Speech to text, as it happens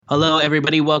Hello,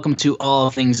 everybody. Welcome to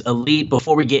All Things Elite.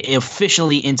 Before we get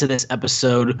officially into this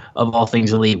episode of All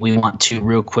Things Elite, we want to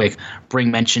real quick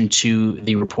bring mention to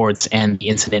the reports and the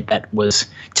incident that was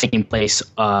taking place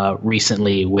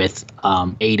recently with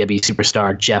AEW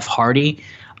superstar Jeff Hardy.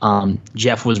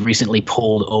 Jeff was recently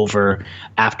pulled over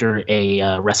after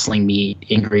a wrestling meet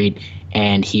and greet,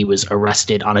 and he was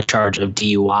arrested on a charge of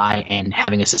DUI and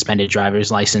having a suspended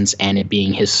driver's license, and it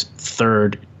being his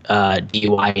third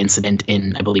DUI incident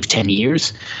in, I believe, 10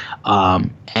 years.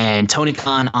 And Tony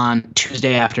Khan on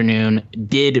Tuesday afternoon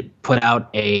did put out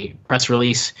a press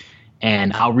release,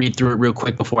 and I'll read through it real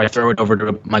quick before I throw it over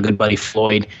to my good buddy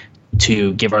Floyd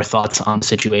to give our thoughts on the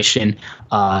situation.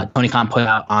 Tony Khan put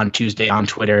out on Tuesday on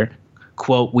Twitter,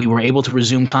 quote, "We were able to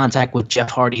resume contact with Jeff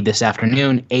Hardy this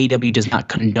afternoon. AEW does not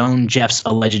condone Jeff's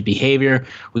alleged behavior.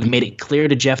 We've made it clear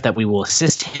to Jeff that we will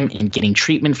assist him in getting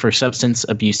treatment for substance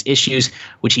abuse issues,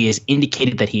 which he has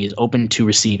indicated that he is open to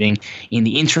receiving. In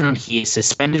the interim, he is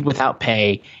suspended without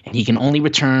pay, and he can only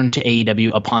return to AEW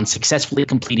upon successfully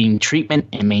completing treatment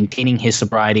and maintaining his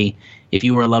sobriety. If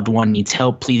you or a loved one needs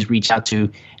help, please reach out to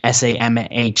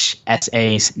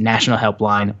SAMHSA's National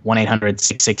Helpline,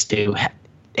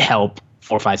 1-800-662-HELP.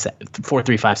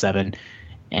 4357,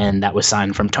 and that was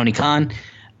signed from Tony Khan.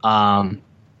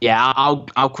 I'll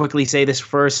quickly say this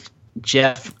first.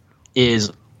 Jeff is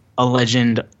a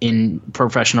legend in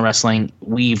professional wrestling.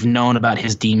 We've known about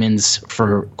his demons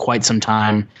for quite some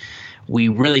time. We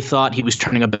really thought he was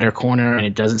turning a better corner, and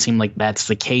it doesn't seem like that's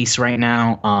the case right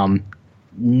now.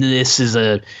 This is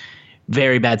a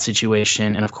very bad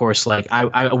situation, and of course, like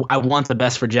I want the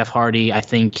best for Jeff Hardy. I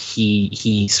think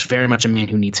he's very much a man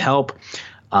who needs help.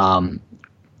 Him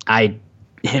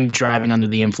driving under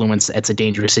the influence, it's a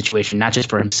dangerous situation, not just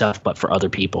for himself but for other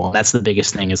people. That's the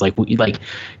biggest thing. Is like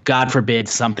God forbid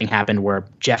something happened where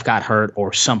Jeff got hurt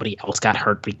or somebody else got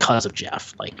hurt because of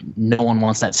Jeff. Like, no one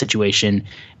wants that situation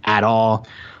at all.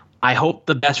 I hope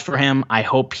the best for him. I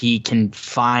hope he can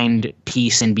find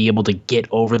peace and be able to get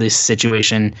over this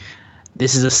situation.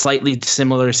 This is a slightly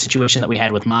similar situation that we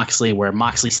had with Moxley, where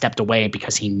Moxley stepped away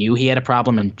because he knew he had a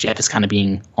problem, and Jeff is kind of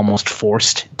being almost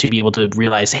forced to be able to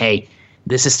realize, hey,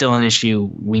 this is still an issue.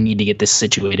 We need to get this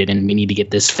situated, and we need to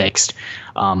get this fixed.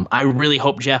 I really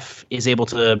hope Jeff is able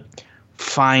to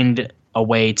find a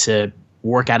way to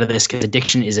work out of this, because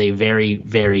addiction is a very,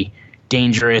 very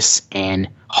dangerous and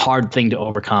hard thing to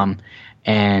overcome.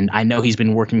 And I know he's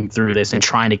been working through this and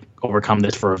trying to overcome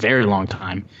this for a very long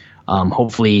time.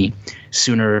 Hopefully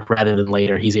sooner rather than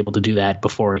later he's able to do that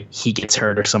before he gets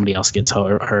hurt or somebody else gets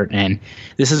hurt. And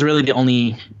this is really the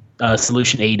only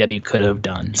solution AEW could have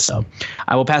done. So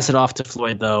I will pass it off to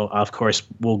Floyd, though. Of course,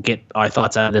 we'll get our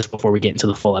thoughts out of this before we get into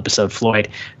the full episode. Floyd,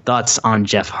 thoughts on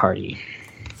Jeff Hardy?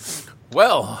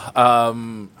 Well,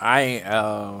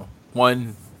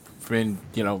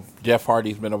 Jeff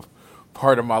Hardy's been a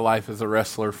part of my life as a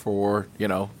wrestler for,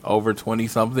 over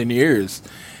 20-something years.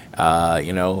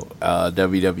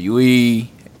 WWE,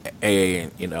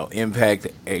 Impact,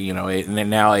 and then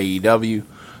now AEW.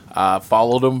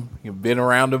 Followed him, been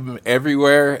around him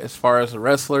everywhere as far as a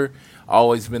wrestler.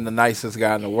 Always been the nicest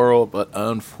guy in the world, but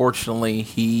unfortunately,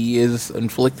 he is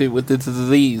inflicted with this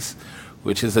disease,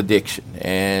 which is addiction,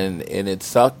 and it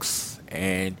sucks.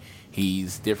 And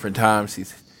he's different times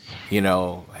he's,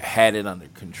 had it under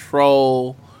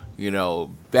control,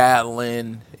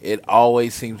 battling. It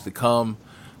always seems to come.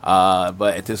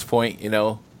 But at this point,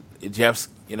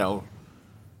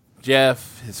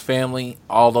 Jeff, his family,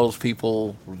 all those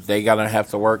people, they gotta have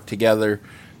to work together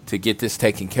to get this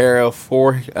taken care of.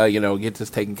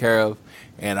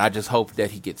 And I just hope that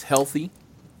he gets healthy.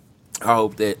 I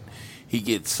hope that he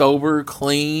gets sober,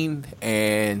 clean,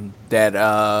 and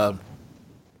that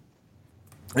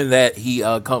he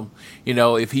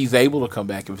if he's able to come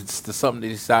back, if it's something that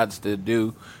he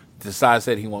decides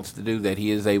that he wants to do, that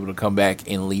he is able to come back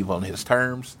and leave on his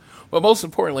terms. But most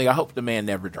importantly, I hope the man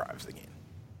never drives again.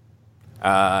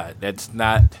 That's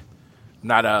not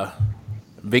a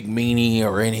big meanie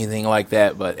or anything like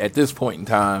that, but at this point in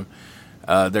time,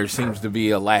 there seems to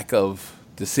be a lack of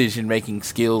decision-making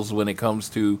skills when it comes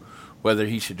to whether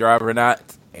he should drive or not.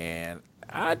 And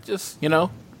I just,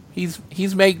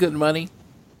 he's made good money,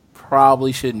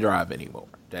 probably shouldn't drive anymore.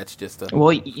 That's just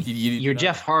you're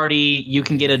Jeff Hardy. You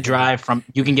can get a ride from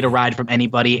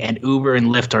anybody, and Uber and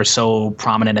Lyft are so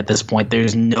prominent at this point.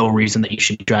 There's no reason that you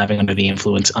should be driving under the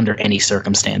influence under any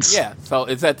circumstance. Yeah. So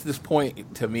it's at this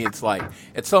point, to me, it's like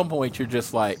at some point you're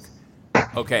just like,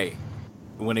 okay,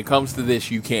 when it comes to this,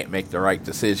 you can't make the right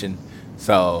decision.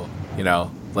 So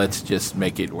let's just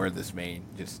make it where this man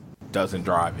just doesn't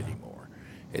drive anymore.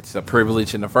 It's a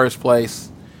privilege in the first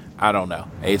place. I don't know.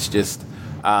 It's just.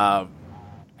 Not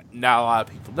a lot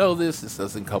of people know this. This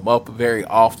doesn't come up very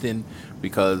often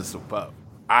because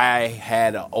I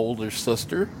had an older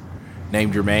sister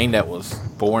named Jermaine that was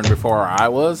born before I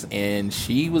was, and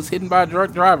she was hit by a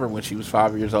drunk driver when she was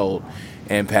 5 years old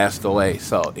and passed away.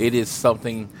 So it is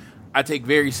something I take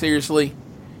very seriously.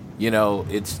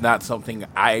 It's not something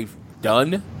I've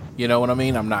done. You know what I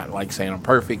mean? I'm not like saying I'm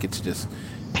perfect. It's just,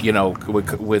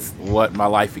 with what my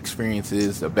life experience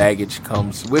is, the baggage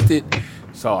comes with it.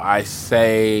 So I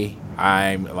say,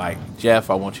 I'm like, Jeff,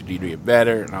 I want you to do it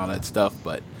better and all that stuff.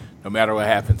 But no matter what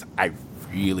happens, I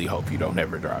really hope you don't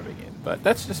ever drive again. But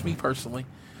that's just me personally.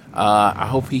 I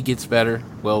hope he gets better.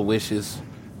 Well wishes,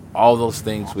 all those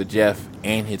things with Jeff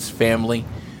and his family.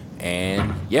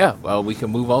 And yeah, we can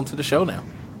move on to the show now.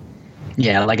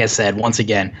 Yeah, like I said, once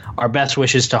again, our best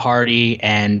wishes to Hardy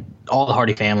and all the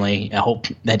Hardy family. I hope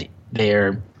that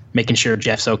they're making sure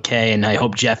Jeff's okay, and I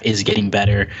hope Jeff is getting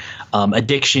better.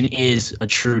 Addiction is a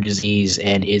true disease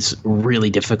and is really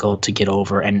difficult to get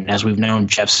over. And as we've known,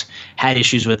 Jeff's had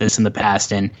issues with this in the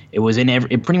past, and it was in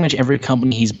pretty much every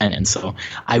company he's been in. So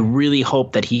I really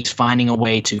hope that he's finding a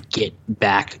way to get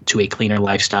back to a cleaner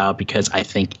lifestyle, because I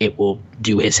think it will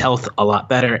do his health a lot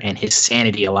better and his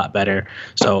sanity a lot better.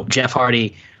 So Jeff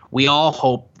Hardy, we all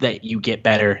hope that you get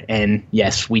better. And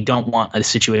yes, we don't want a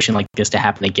situation like this to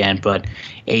happen again, but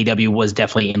AEW was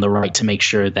definitely in the right to make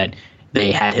sure that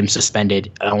they had him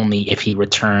suspended only if he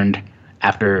returned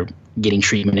after getting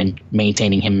treatment and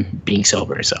maintaining him being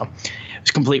sober. So it was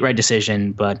a complete right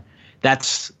decision, but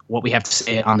that's what we have to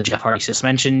say on the Jeff Hardy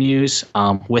suspension news.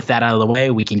 With that out of the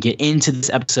way, we can get into this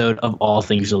episode of All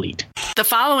Things Elite. The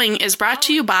following is brought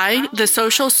to you by the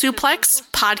Social Suplex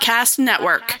Podcast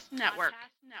Network.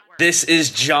 This is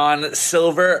John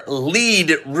Silver,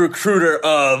 lead recruiter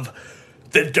of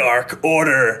the Dark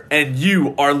Order, and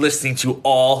you are listening to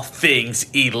All Things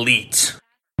Elite.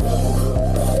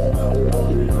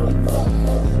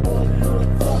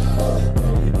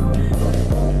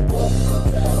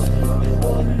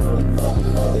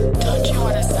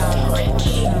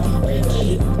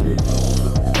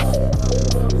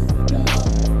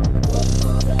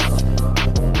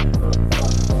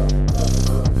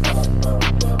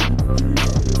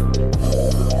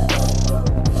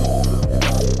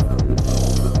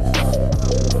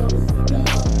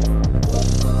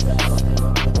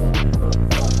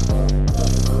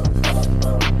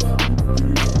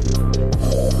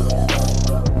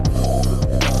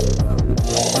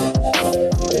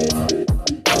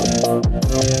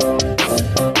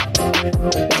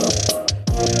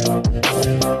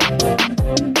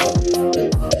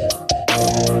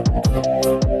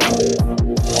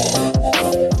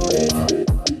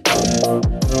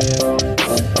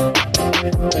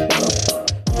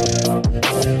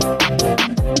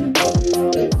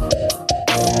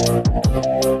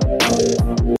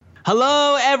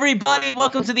 Hello, everybody.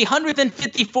 Welcome to the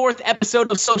 154th episode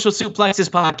of Social Suplex's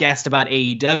podcast about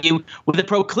AEW with a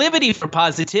proclivity for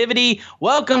positivity.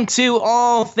 Welcome to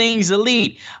All Things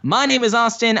Elite. My name is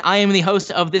Austin. I am the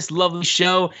host of this lovely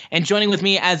show, and joining with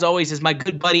me, as always, is my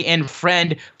good buddy and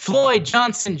friend, Floyd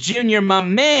Johnson Jr., my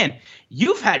man.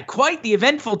 You've had quite the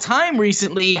eventful time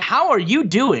recently. How are you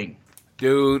doing?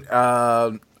 Dude,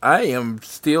 I am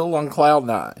still on cloud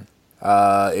nine.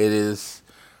 It is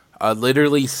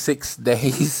literally 6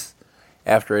 days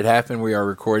after it happened. We are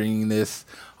recording this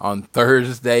on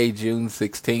Thursday, June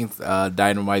 16th.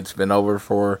 Dynamite's been over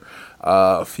for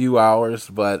a few hours,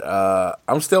 but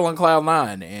I'm still on cloud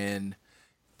nine. And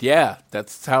yeah,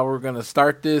 that's how we're going to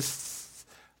start this.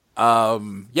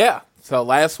 Yeah, so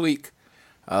last week,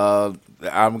 I'm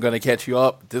going to catch you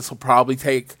up. This will probably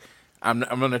take, I'm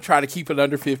going to try to keep it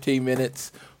under 15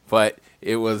 minutes, but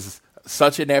it was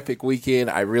such an epic weekend.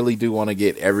 I really do want to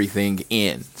get everything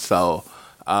in. So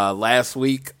last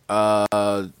week,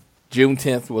 June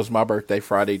 10th was my birthday,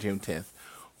 Friday, June 10th.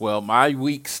 Well, my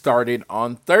week started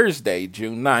on Thursday,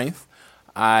 June 9th.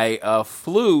 I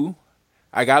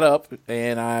got up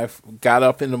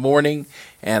in the morning,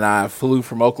 and I flew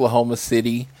from Oklahoma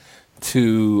City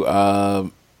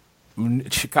to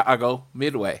Chicago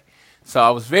Midway. So I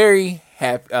was very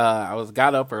happy.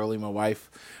 Got up early. My wife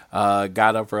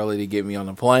got up early to get me on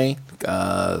the plane.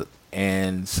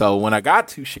 And so when I got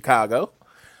to Chicago,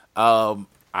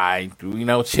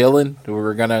 chilling. We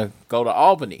were going to go to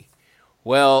Albany.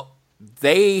 Well,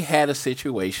 they had a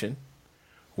situation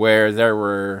where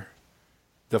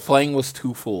the plane was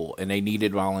too full and they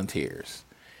needed volunteers.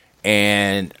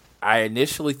 And I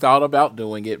initially thought about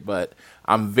doing it, but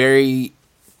I'm very,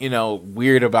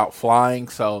 weird about flying.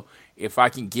 So if I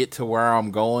can get to where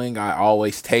I'm going, I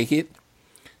always take it.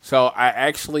 So I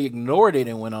actually ignored it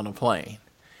and went on a plane.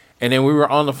 And then we were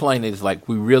on the plane. It's like,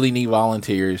 we really need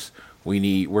volunteers.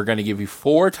 We're going to give you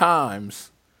 4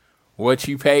 times what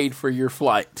you paid for your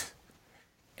flight.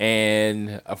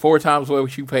 And 4 times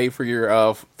what you paid for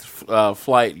your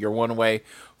flight, your one-way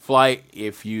flight,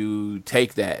 if you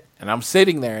take that. And I'm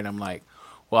sitting there and I'm like,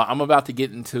 well, I'm about to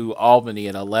get into Albany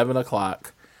at 11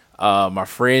 o'clock. My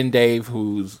friend Dave,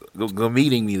 who's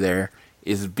meeting me there,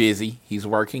 is busy. He's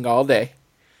working all day.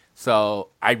 So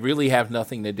I really have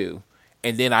nothing to do.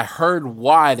 And then I heard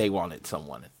why they wanted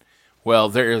someone. Well,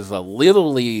 there is a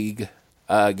Little League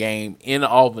game in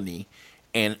Albany,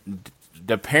 and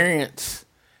the parents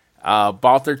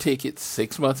bought their tickets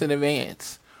 6 months in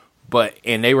advance,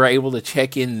 and they were able to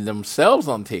check in themselves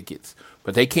on tickets,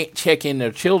 but they can't check in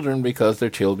their children because their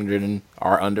children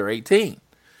are under 18.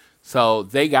 So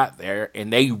they got there,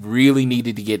 and they really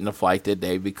needed to get in a flight that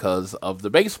day because of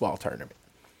the baseball tournament.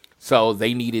 So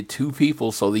they needed 2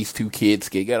 people so these 2 kids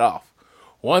could get off.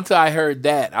 Once I heard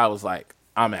that, I was like,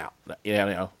 I'm out.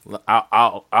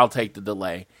 I'll take the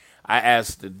delay. I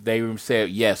asked, they said,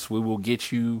 yes, we will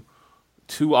get you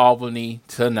to Albany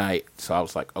tonight. So I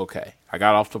was like, okay. I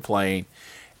got off the plane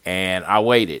and I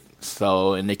waited.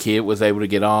 So, and the kid was able to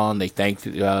get on. They thanked,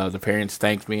 the parents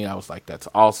thanked me. I was like, that's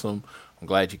awesome. I'm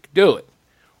glad you could do it.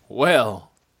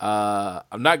 Well,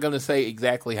 I'm not going to say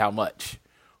exactly how much,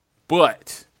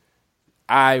 but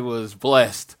I was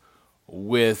blessed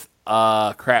with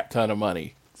a crap ton of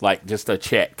money, like just a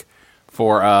check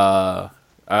for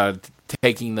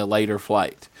taking the later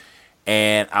flight.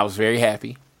 And I was very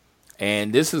happy.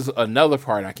 And this is another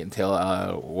part I can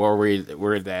tell where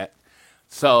we're at.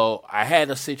 So I had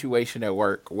a situation at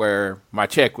work where my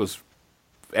check was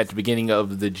at the beginning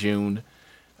of the June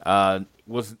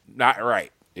was not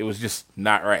right. It was just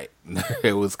not right.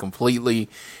 It was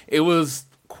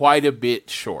quite a bit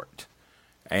short.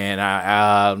 And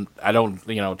I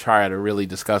don't try to really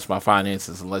discuss my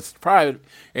finances unless it's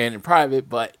private.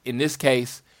 But in this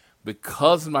case,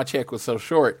 because my check was so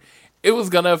short, it was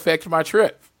going to affect my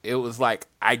trip. It was like,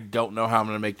 I don't know how I'm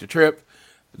going to make the trip.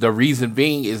 The reason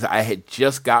being is I had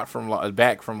just got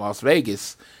back from Las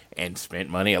Vegas and spent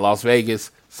money at Las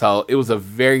Vegas. So it was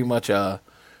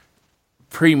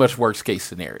pretty much worst case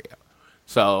scenario.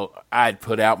 So I'd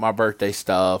put out my birthday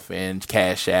stuff and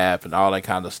Cash App and all that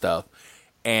kind of stuff.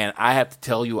 And I have to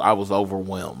tell you, I was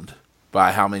overwhelmed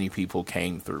by how many people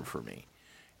came through for me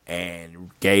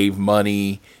and gave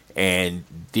money and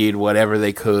did whatever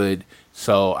they could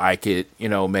so I could,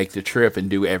 make the trip and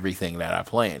do everything that I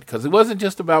planned. Because it wasn't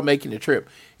just about making the trip.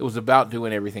 It was about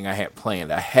doing everything I had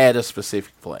planned. I had a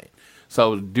specific plan.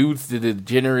 So due to the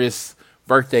generous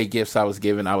birthday gifts I was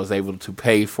given, I was able to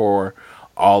pay for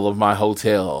all of my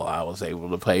hotel. I was able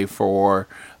to pay for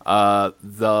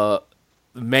the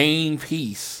main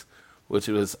piece, which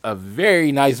was a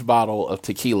very nice bottle of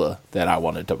tequila that I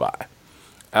wanted to buy.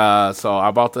 So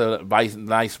I bought the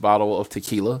nice bottle of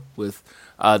tequila with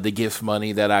the gift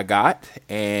money that I got,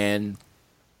 and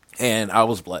I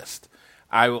was blessed.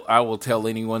 I will tell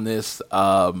anyone this,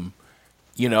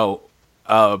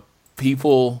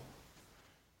 people,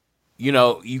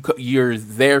 you're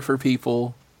there for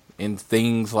people and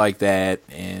things like that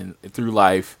and through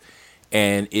life,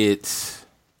 and it's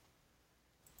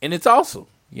awesome,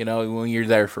 when you're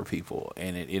there for people,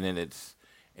 and it's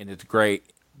great.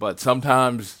 But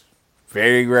sometimes,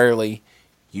 very rarely,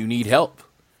 you need help.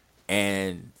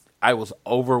 And I was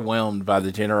overwhelmed by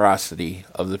the generosity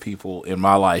of the people in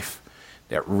my life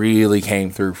that really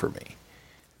came through for me.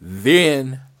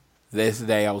 Then, this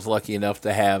day, I was lucky enough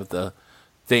to have the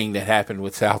thing that happened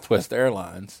with Southwest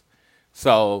Airlines.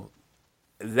 So,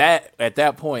 at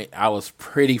that point, I was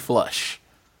pretty flush.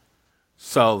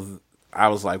 So, I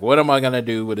was like, what am I going to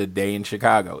do with a day in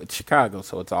Chicago? It's Chicago,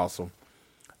 so it's awesome.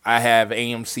 I have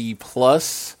AMC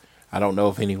Plus. I don't know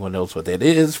if anyone knows what that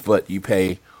is, but you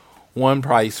pay one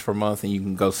price per month and you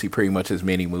can go see pretty much as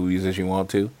many movies as you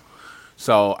want to.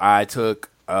 So I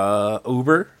took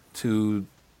Uber to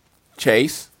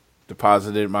Chase,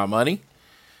 deposited my money,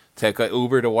 took an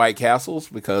Uber to White Castles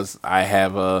because I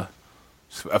have a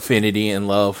affinity and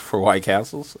love for White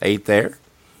Castles, ate there.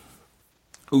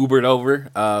 Ubered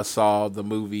over, saw the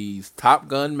movies Top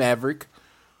Gun Maverick,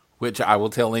 which I will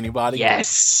tell anybody.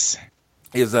 Yes.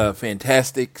 Is a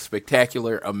fantastic,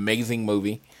 spectacular, amazing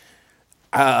movie.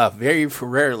 Very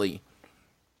rarely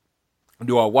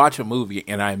do I watch a movie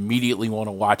and I immediately want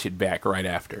to watch it back right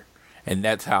after. And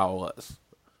that's how it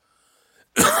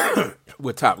was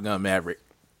with Top Gun Maverick.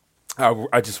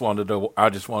 I just wanted to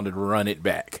run it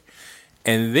back.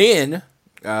 And then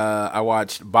I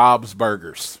watched Bob's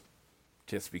Burgers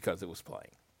just because it was playing.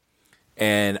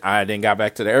 And I then got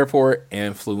back to the airport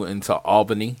and flew into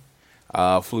Albany.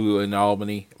 Flew in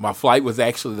Albany. My flight was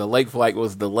actually, the late flight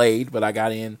was delayed, but I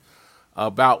got in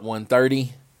about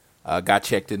 1:30. Got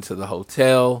checked into the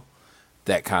hotel,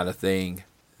 that kind of thing.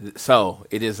 So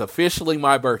it is officially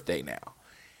my birthday now.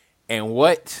 And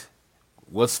what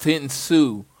was to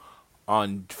ensue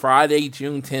on Friday,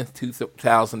 June 10th,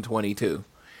 2022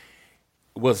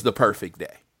 was the perfect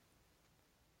day.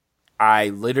 I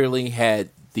literally had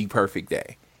the perfect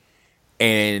day.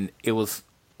 And it was,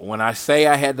 when I say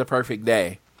I had the perfect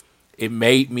day, it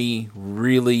made me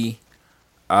really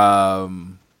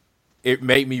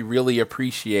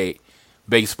appreciate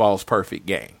baseball's perfect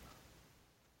game.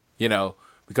 You know,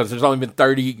 because there's only been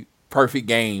 30 perfect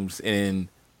games in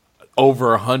over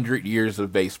 100 years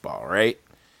of baseball, right?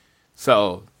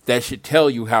 So that should tell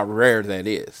you how rare that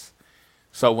is.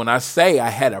 So when I say I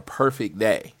had a perfect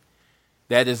day,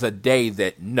 that is a day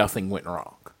that nothing went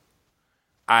wrong.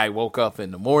 I woke up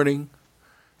in the morning.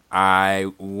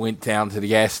 I went down to the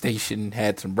gas station,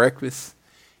 had some breakfast,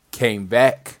 came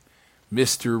back.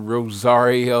 Mr.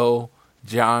 Rosario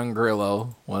John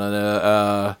Grillo, one of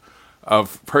the a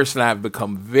person I've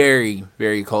become very,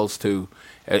 very close to,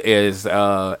 is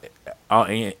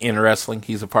in wrestling.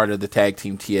 He's a part of the tag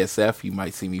team TSF. You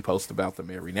might see me post about them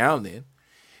every now and then.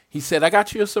 He said, I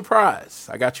got you a surprise.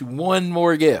 I got you one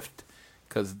more gift,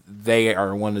 because they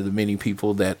are one of the many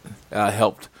people that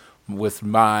helped with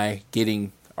my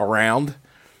getting around.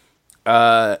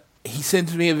 He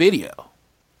sends me a video,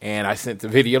 and I sent the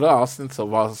video to Austin,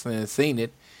 so Austin has seen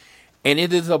it. And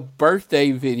it is a birthday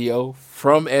video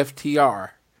from FTR,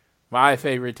 my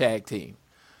favorite tag team.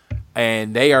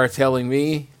 And they are telling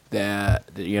me that,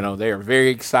 you know, they are very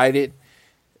excited.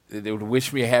 They would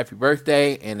wish me a happy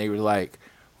birthday. And they were like,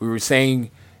 we were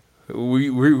saying, we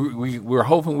were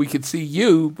hoping we could see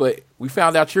you, but we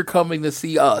found out you're coming to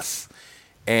see us.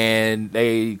 And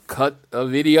they cut a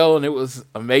video, and it was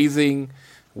amazing.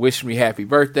 Wish me happy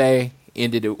birthday.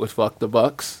 Ended it with fuck the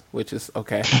Bucks, which is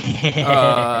okay.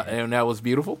 And that was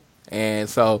beautiful. And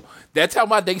so that's how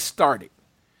my day started.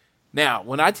 Now,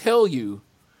 when I tell you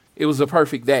it was a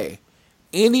perfect day,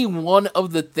 any one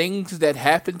of the things that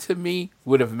happened to me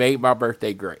would have made my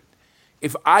birthday great.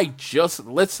 If I just,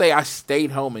 let's say I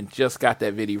stayed home and just got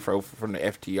that video from the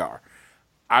FTR,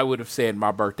 I would have said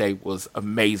my birthday was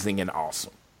amazing and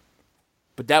awesome.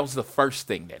 But that was the first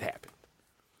thing that happened.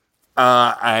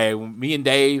 Me and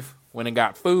Dave went and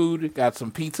got food, got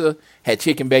some pizza, had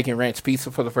chicken bacon ranch pizza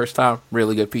for the first time.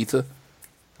 Really good pizza.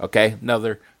 Okay,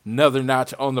 another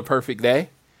notch on the perfect day.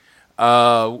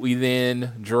 We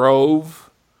then drove.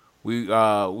 We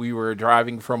were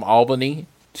driving from Albany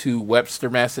to Webster,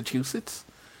 Massachusetts.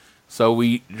 So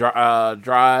we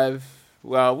drive.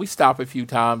 Well, we stop a few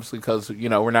times because, you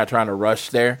know, we're not trying to rush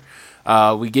there.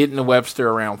 We get into Webster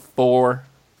around 4,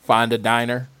 find a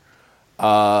diner.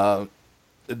 Find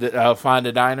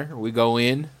a diner. We go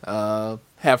in,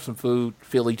 have some food,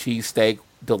 Philly cheesesteak,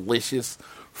 delicious,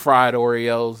 fried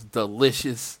Oreos,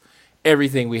 delicious.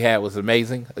 Everything we had was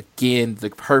amazing. Again, the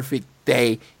perfect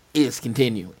day is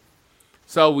continuing.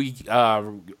 So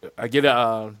I get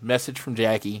a message from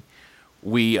Jackie.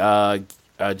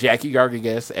 Jackie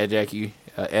Gargagues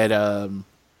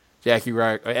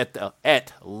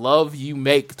at Love You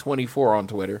Make 24 on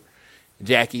Twitter.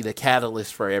 Jackie, the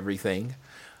catalyst for everything.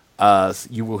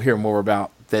 You will hear more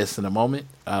about this in a moment.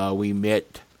 We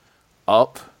met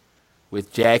up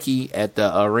with Jackie at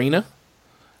the arena.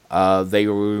 We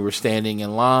were standing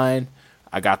in line.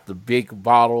 I got the big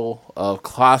bottle of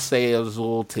Clase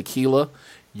Azul tequila.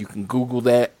 You can Google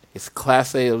that. It's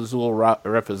Clase Azul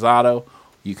Reposado.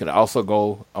 You can also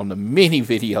go on the many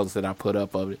videos that I put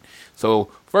up of it. So,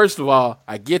 first of all,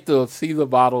 I get to see the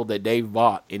bottle that Dave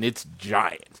bought, and it's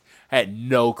giant. I had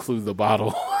no clue the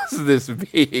bottle was this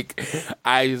big.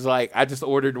 I just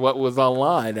ordered what was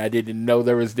online. I didn't know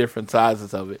there was different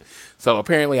sizes of it. So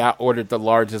apparently I ordered the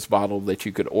largest bottle that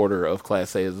you could order of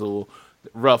Clase Azul.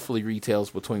 Roughly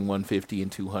retails between $150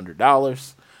 and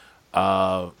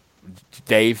 $200.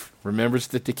 Dave remembers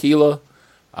the tequila.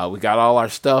 We got all our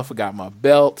stuff. We got my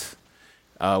belt.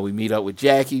 We meet up with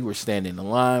Jackie. We're standing in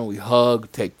line. We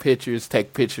hug, take pictures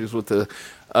with the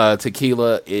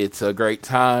tequila. It's a great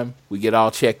time. We get all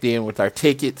checked in with our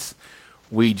tickets.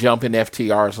 We jump in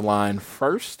FTR's line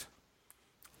first.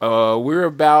 We're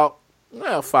about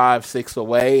 5-6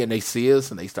 away, and they see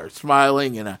us, and they start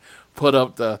smiling, and I put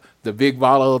up the big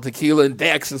bottle of tequila, and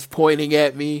Dax is pointing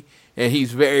at me, and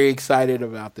he's very excited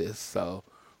about this. So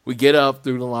we get up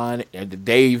through the line, and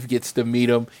Dave gets to meet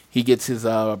him. He gets his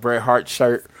Bret Hart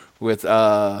shirt with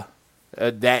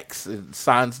Dax and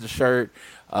signs the shirt.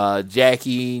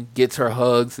 Jackie gets her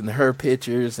hugs and her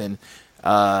pictures, and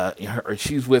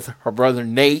she's with her brother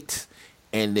Nate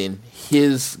and then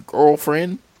his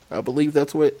girlfriend, I believe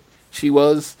that's what she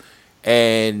was.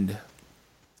 And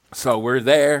so we're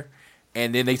there,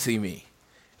 and then they see me.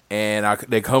 And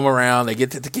they come around, they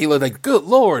get to tequila, like, good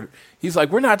Lord. He's like,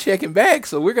 we're not checking back,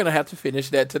 so we're going to have to finish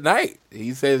that tonight.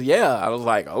 He says, yeah. I was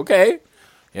like, okay,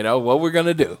 what we're going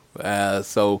to do.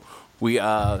 So we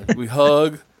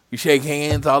hug, we shake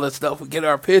hands, all that stuff. We get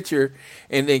our picture.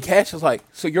 And then Cash was like,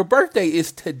 so your birthday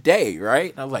is today,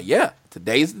 right? And I was like, yeah,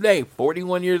 today's the day,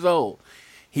 41 years old.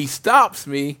 He stops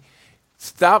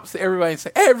everybody and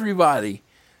says, everybody,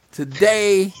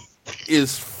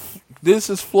 this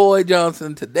is Floyd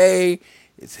Johnson. Today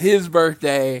is his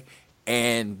birthday,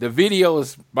 and the video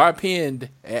is pinned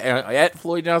at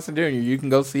Floyd Johnson Jr. You can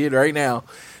go see it right now.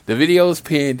 The video is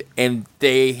pinned, and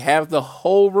they have the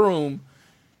whole room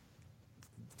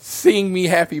sing me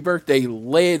happy birthday,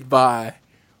 led by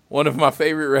one of my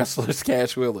favorite wrestlers,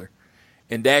 Cash Wheeler.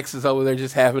 And Dax is over there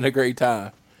just having a great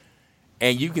time.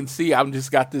 And you can see I'm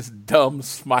just got this dumb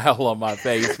smile on my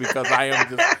face because I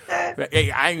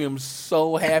am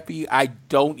so happy. I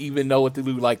don't even know what to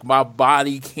do. Like, my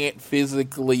body can't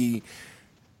physically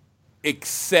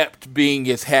accept being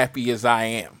as happy as I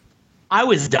am. I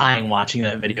was dying watching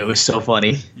that video. It was so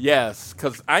funny. Yes,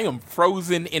 because I am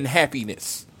frozen in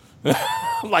happiness.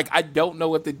 Like, I don't know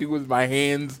what to do with my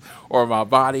hands or my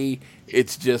body.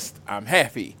 It's just, I'm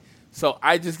happy. So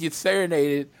I just get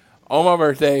serenaded on my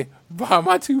birthday by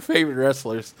my two favorite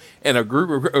wrestlers and a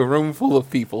room full of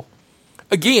people.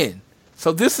 Again,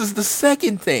 so this is the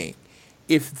second thing.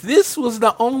 If this was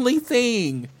the only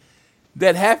thing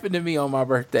that happened to me on my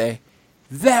birthday,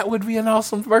 that would be an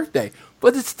awesome birthday.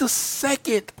 But it's the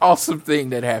second awesome thing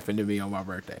that happened to me on my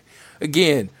birthday.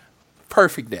 Again,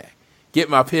 perfect day. Get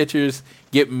my pictures.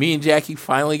 Me and Jackie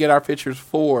finally get our pictures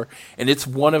and it's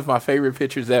one of my favorite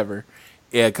pictures ever.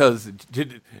 Yeah, because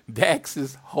Dax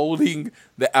is holding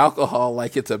the alcohol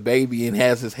like it's a baby and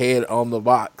has his head on the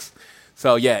box.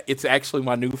 So yeah, it's actually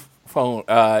my new phone.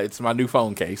 It's my new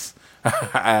phone case.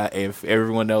 If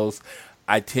everyone knows,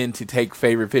 I tend to take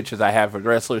favorite pictures I have of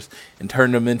wrestlers and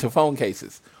turn them into phone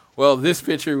cases. Well, this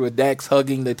picture with Dax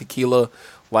hugging the tequila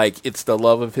like it's the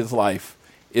love of his life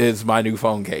is my new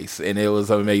phone case, and it was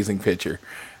an amazing picture.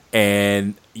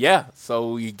 And yeah,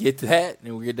 so we get to that,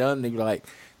 and we get done. And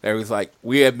they was like,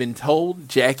 we have been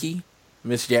told,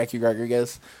 Miss Jackie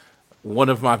Rodriguez, one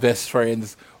of my best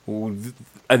friends,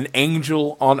 an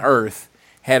angel on earth,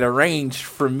 had arranged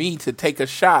for me to take a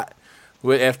shot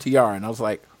with FTR. And I was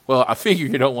like, well, I figure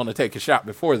you don't want to take a shot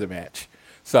before the match.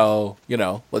 So,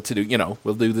 we'll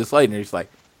do this later. And he's like,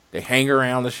 they hang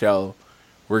around the show.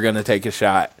 We're going to take a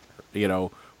shot. We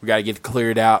got to get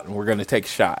cleared out, and we're going to take a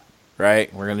shot,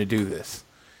 right? We're going to do this.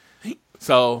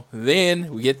 So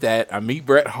then we get that. I meet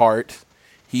Bret Hart.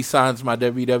 He signs my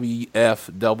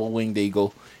WWF Double Winged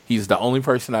Eagle. He's the only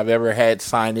person I've ever had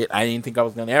sign it. I didn't think I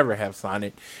was going to ever have sign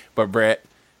it. But Bret,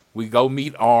 we go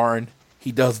meet Arn.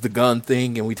 He does the gun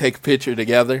thing, and we take a picture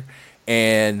together.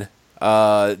 And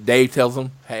Dave tells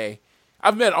him, hey,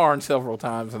 I've met Arn several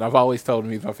times, and I've always told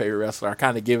him he's my favorite wrestler. I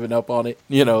kind of given up on it,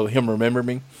 him remember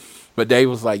me. But Dave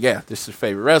was like, yeah, this is your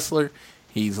favorite wrestler.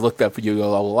 He's looked up for you your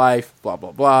whole life, blah,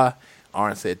 blah, blah.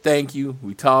 Arn said, thank you.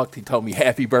 We talked. He told me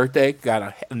happy birthday.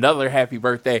 Got another happy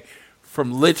birthday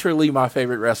from literally my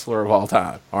favorite wrestler of all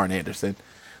time, Arn Anderson.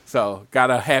 So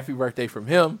got a happy birthday from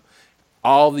him.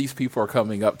 All these people are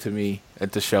coming up to me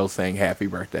at the show saying happy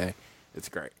birthday. It's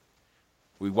great.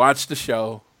 We watched the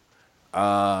show.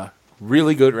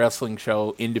 Really good wrestling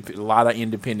show. A lot of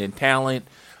independent talent.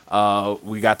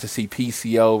 We got to see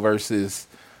PCO versus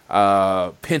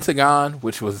Pentagon,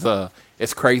 which was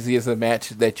as crazy as a match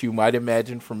that you might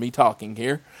imagine from me talking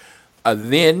here.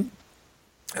 Then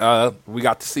we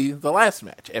got to see the last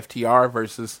match, FTR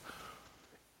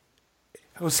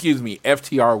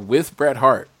with Bret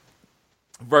Hart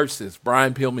versus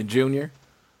Brian Pillman Jr.,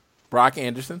 Brock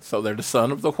Anderson. So they're the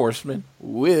son of the Horseman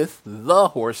with the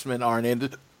Horseman, Arn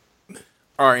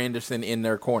Anderson in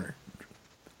their corner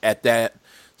at that.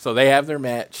 So they have their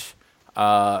match.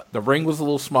 The ring was a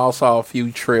little small, saw a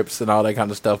few trips and all that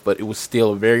kind of stuff, but it was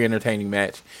still a very entertaining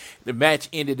match. The match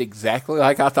ended exactly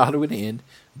like I thought it would end.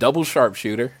 Double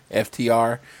sharpshooter.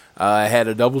 FTR had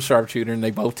a double sharpshooter, and they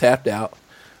both tapped out.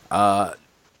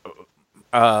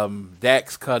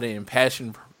 Dax cut an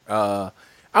impassioned, I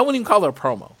wouldn't even call it a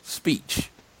promo, speech.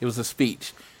 It was a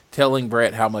speech telling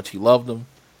Bret how much he loved him,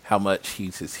 how much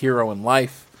he's his hero in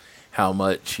life, how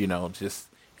much,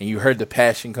 and you heard the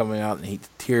passion coming out, and he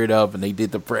teared up, and they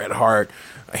did the Bret Hart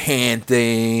hand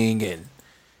thing, and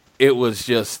it was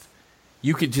just,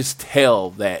 you could just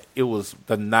tell that it was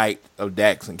the night of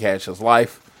Dax and Cash's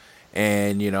life,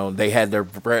 and, they had their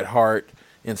Bret Hart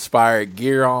inspired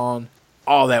gear on.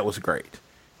 All that was great.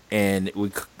 And it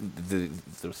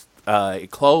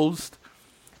closed.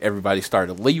 Everybody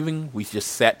started leaving. We just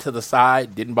sat to the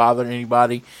side, didn't bother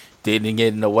anybody, didn't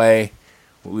get in the way.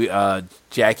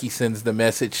 Jackie sends the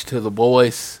message to the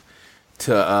boys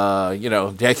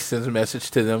Jackie sends a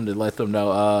message to them to let them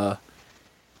know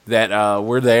that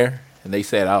we're there. And they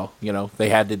said, they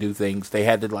had to do things. They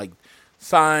had to,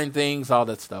 sign things, all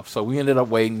that stuff. So we ended up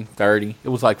waiting 30. It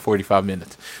was 45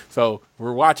 minutes. So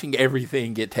we're watching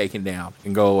everything get taken down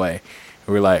and go away.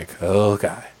 And we're like, oh,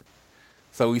 God.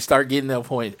 So we start getting to a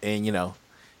point, and,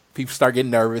 people start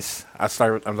getting nervous.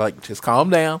 I'm like, just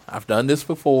calm down. I've done this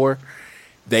before.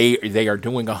 They are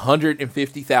doing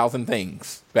 150,000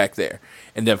 things back there.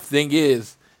 And the thing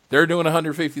is, they're doing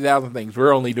 150,000 things.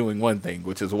 We're only doing one thing,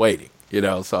 which is waiting,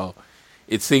 So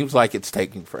it seems like it's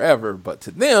taking forever. But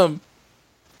to them,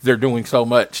 they're doing so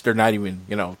much, they're not even,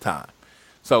 time.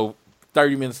 So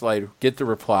 30 minutes later, get the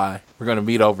reply. We're going to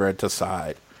meet over at the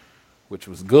side, which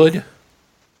was good.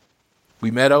 We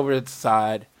met over at the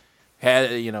side. Had,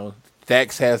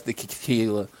 Dax has the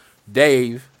tequila.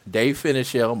 Dave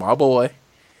Finishell, my boy,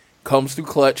 comes through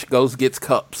clutch, gets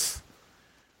cups.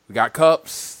 We got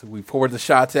cups. We poured the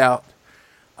shots out.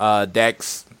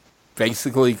 Dax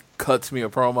basically cuts me a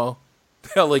promo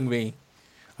telling me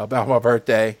about my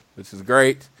birthday, which is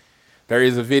great. There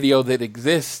is a video that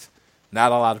exists.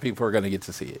 Not a lot of people are going to get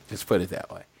to see it. Just put it that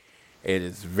way. It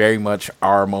is very much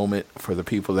our moment for the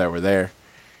people that were there.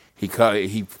 He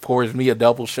pours me a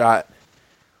double shot.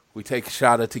 We take a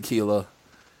shot of tequila.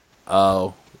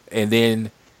 And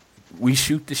then we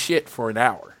shoot the shit for an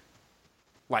hour.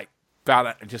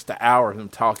 About just an hour of them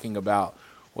talking about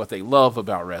what they love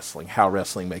about wrestling, how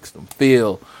wrestling makes them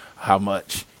feel, how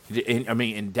much.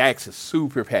 And Dax is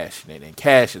super passionate, and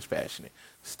Cash is passionate.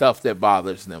 Stuff that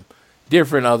bothers them.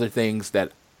 Different other things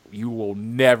that you will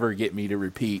never get me to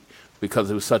repeat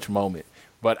because it was such a moment.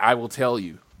 But I will tell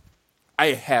you,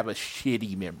 I have a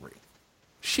shitty memory.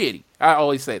 Shitty. I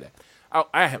always say that.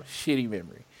 I have a shitty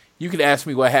memory. You could ask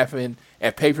me what happened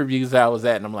at pay-per-views I was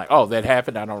at, and I'm like, oh, that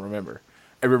happened? I don't remember.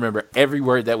 I remember every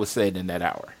word that was said in that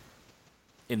hour.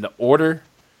 In the order,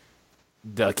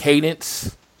 the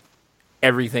cadence,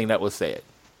 everything that was said.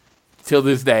 Till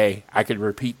this day, I could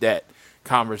repeat that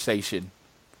conversation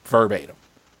verbatim.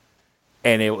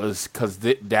 And it was because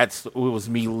it was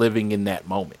me living in that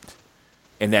moment.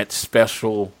 In that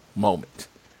special moment.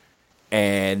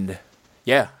 And,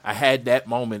 yeah, I had that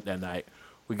moment that night.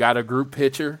 We got a group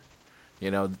picture.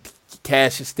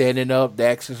 Cash is standing up.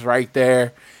 Dax is right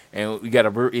there. And you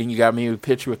got me a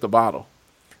picture with the bottle.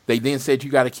 They then said,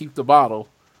 you got to keep the bottle.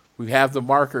 We have the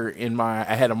marker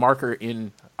I had a marker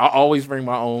I always bring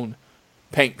my own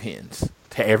paint pens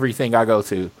to everything I go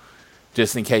to,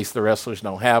 just in case the wrestlers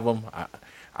don't have them.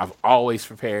 I've always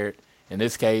prepared. In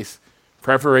this case,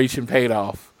 preparation paid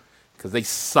off because they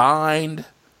signed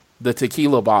the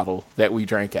tequila bottle that we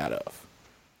drank out of.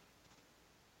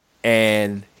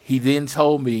 And he then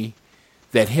told me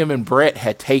that him and Brett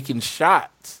had taken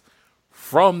shots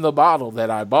from the bottle that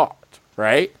I bought,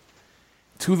 right?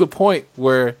 To the point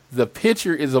where the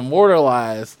picture is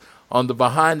immortalized on the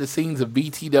behind the scenes of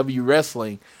BTW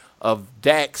Wrestling of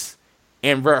Dax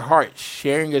and Bret Hart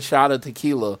sharing a shot of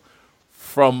tequila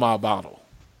from my bottle.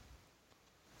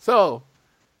 So,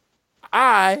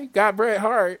 I got Bret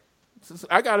Hart.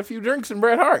 I got a few drinks in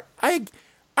Bret Hart.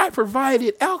 I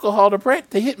provided alcohol to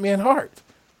Bret to hit me in heart.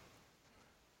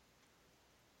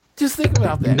 Just think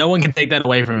about that. No one can take that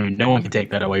away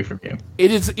from you.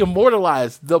 It is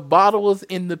immortalized. The bottle is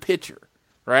in the picture,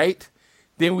 right?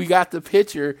 Then we got the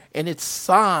picture, and it's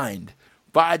signed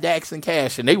by Dax and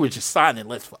Cash, and they were just signing,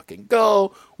 let's fucking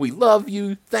go. We love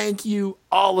you. Thank you.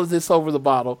 All of this over the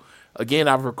bottle. Again,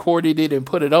 I've recorded it and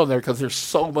put it on there because there's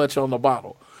so much on the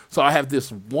bottle. So I have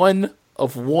this one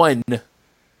of one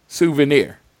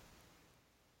souvenir.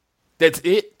 That's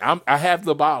it. I have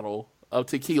the bottle of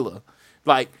tequila.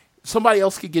 Somebody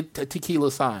else could get a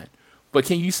tequila signed. But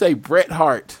can you say Bret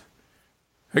Hart,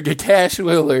 Cash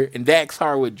Wheeler, and Dax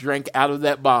Harwood drank out of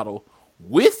that bottle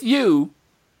with you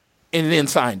and then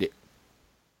signed it?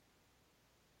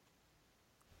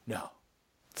 No.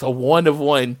 It's a one of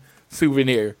one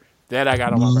souvenir that I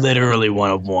got on my birthday. Literally one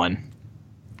of one.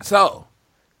 So,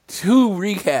 to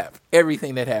recap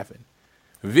everything that happened.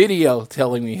 Video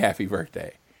telling me happy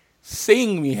birthday.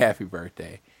 Sing me happy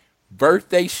birthday.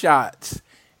 Birthday shots.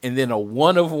 And then a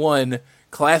one-of-one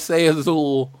Class A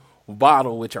Azul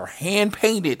bottle, which are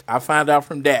hand-painted, I found out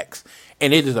from Dax.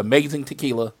 And it is amazing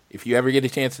tequila. If you ever get a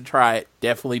chance to try it,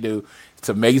 definitely do. It's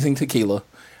amazing tequila.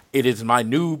 It is my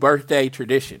new birthday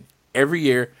tradition. Every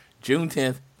year, June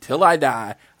 10th, till I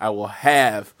die, I will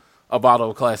have a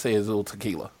bottle of Clase Azul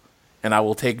tequila, and I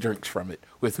will take drinks from it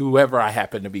with whoever I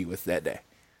happen to be with that day.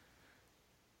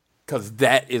 Because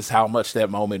that is how much that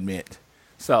moment meant.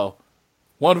 So,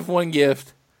 wonderful and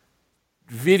gift,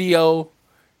 video,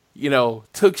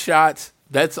 took shots,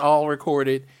 that's all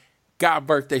recorded, got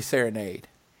birthday serenade.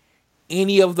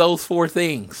 Any of those 4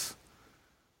 things,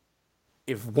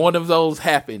 if one of those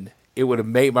happened, it would have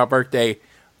made my birthday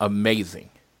amazing.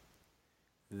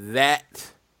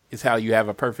 That is how you have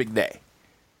a perfect day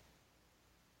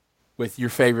with your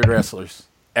favorite wrestlers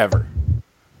ever.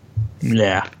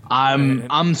 Yeah,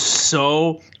 I'm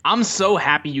so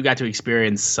happy you got to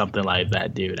experience something like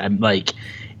that, dude. I'm like,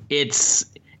 it's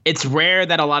rare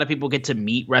that a lot of people get to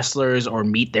meet wrestlers or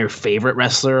meet their favorite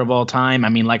wrestler of all time. I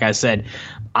mean, like I said,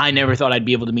 I never thought I'd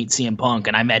be able to meet CM Punk,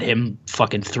 and I met him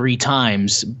fucking 3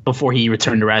 times before he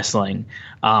returned to wrestling,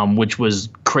 which was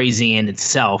crazy in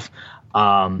itself.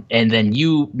 And then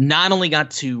you not only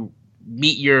got to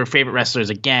meet your favorite wrestlers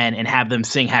again and have them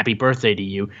sing happy birthday to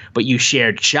you, but you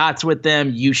shared shots with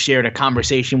them. You shared a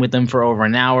conversation with them for over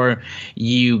an hour.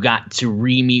 You got to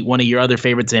re-meet one of your other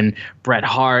favorites in Bret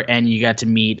Hart, and you got to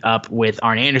meet up with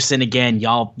Arn Anderson again.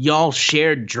 Y'all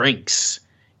shared drinks,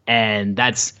 and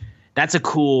that's a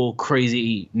cool,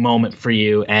 crazy moment for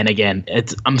you. And again,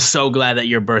 I'm so glad that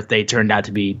your birthday turned out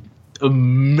to be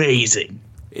amazing.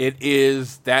 It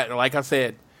is that, like I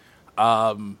said,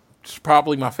 it's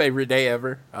probably my favorite day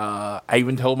ever. I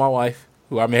even told my wife,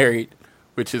 who I married,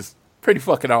 which is pretty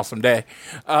fucking awesome day.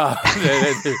 I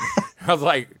was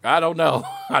like, I don't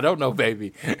know,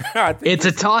 baby. It's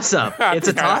a toss-up. It's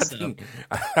a toss-up.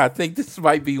 I think this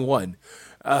might be one.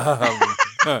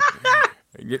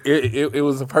 It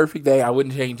was a perfect day. I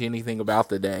wouldn't change anything about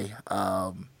the day.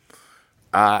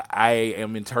 I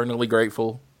am eternally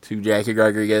grateful to Jackie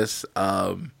Rodriguez.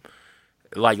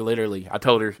 Like, literally, I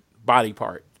told her, body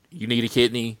part. You need a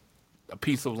kidney, a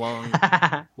piece of lung,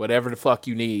 whatever the fuck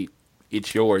you need,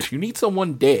 it's yours. You need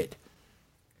someone dead.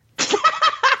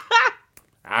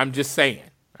 I'm just saying.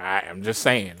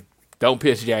 Don't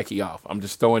piss Jackie off. I'm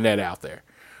just throwing that out there.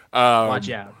 Watch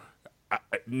out.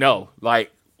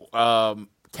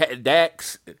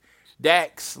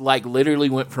 Dax, like, literally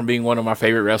went from being one of my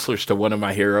favorite wrestlers to one of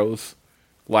my heroes.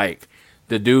 Like,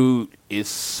 the dude is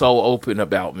so open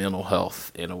about mental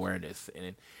health and awareness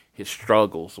and his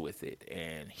struggles with it,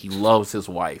 and he loves his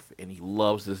wife and he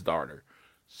loves his daughter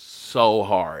so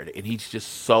hard, and he's just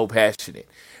so passionate.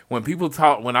 When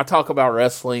I talk about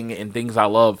wrestling and things I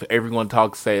love, everyone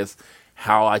says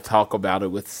how I talk about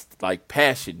it with like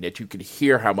passion, that you can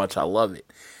hear how much I love it.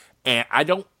 And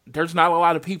there's not a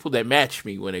lot of people that match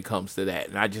me when it comes to that.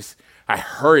 And I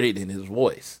heard it in his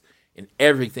voice, and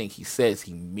everything he says,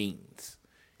 he means.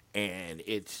 And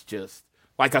it's just,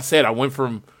 like I said, I went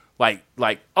from like,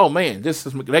 oh man, this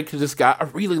guy, I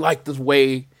really like the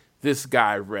way this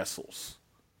guy wrestles,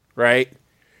 right?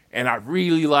 And I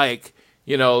really like,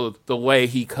 the way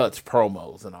he cuts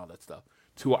promos and all that stuff,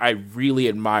 to I really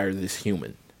admire this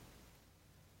human.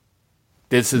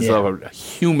 This is a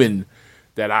human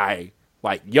that I,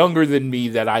 like, younger than me,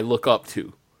 that I look up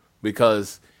to,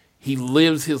 because he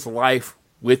lives his life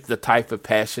with the type of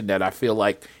passion that I feel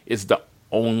like is the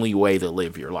only way to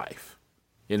live your life,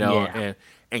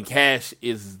 And Cash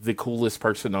is the coolest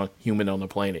human on the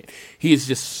planet. He is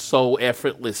just so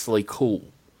effortlessly cool.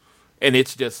 And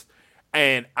it's just,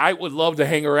 and I would love to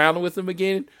hang around with him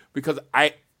again, because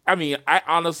I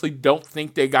honestly don't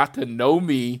think they got to know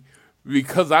me,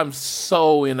 because I'm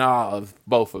so in awe of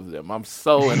both of them. I'm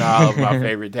so in awe of my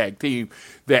favorite tag team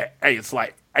that it's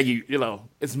like,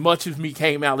 as much of me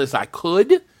came out as I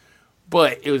could,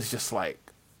 but it was just like,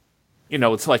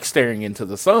 it's like staring into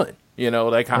the sun.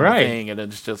 That kind of thing. And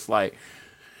it's just like,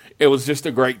 it was just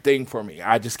a great thing for me.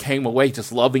 I just came away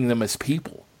just loving them as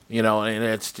people, and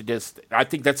it's just, I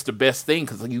think that's the best thing,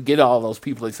 because you get all those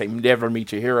people that say, never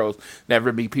meet your heroes,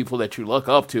 never meet people that you look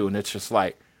up to. And it's just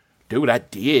like, dude, I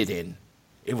did. And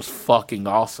it was fucking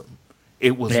awesome.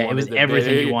 It was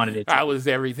everything you wanted it to be. I was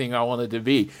everything I wanted to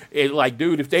be. It, like,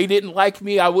 dude, if they didn't like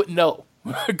me, I wouldn't know.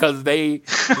 Because they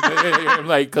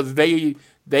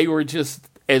were just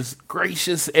as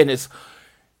gracious and as,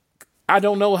 I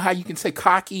don't know how you can say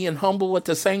cocky and humble at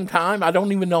the same time. I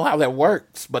don't even know how that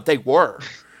works, but they were.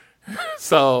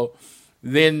 So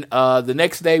then the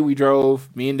next day we drove,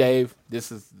 me and Dave,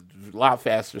 this is a lot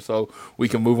faster so we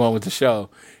can move on with the show.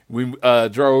 We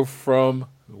drove from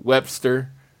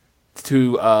Webster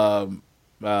to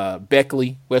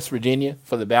Beckley, West Virginia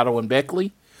for the battle in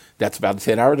Beckley. That's about a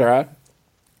 10-hour drive.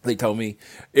 They told me,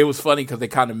 it was funny because they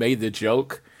kind of made the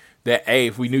joke that, hey,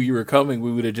 if we knew you were coming,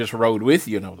 we would have just rode with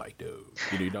you. And I'm like, dude,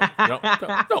 don't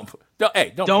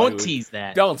tease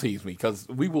that. Don't tease me, because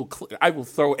I will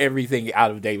throw everything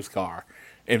out of Dave's car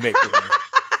and make it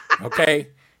okay,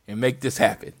 and make this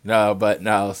happen.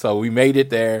 No. So we made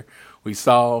it there. We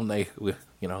saw them. They,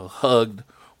 hugged,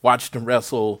 watched them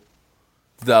wrestle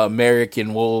the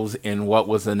American Wolves in what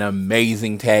was an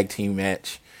amazing tag team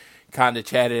match. Kind of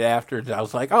chatted after. I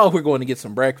was like, oh, we're going to get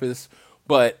some breakfast,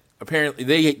 but apparently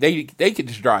they could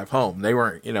just drive home. They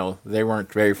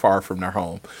weren't very far from their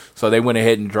home. So they went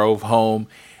ahead and drove home.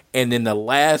 And then the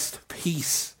last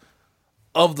piece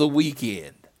of the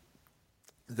weekend,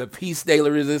 the piece de la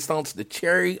resistance, the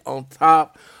cherry on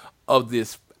top of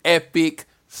this epic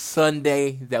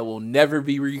Sunday that will never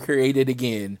be recreated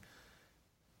again,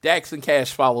 Dax and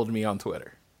Cash followed me on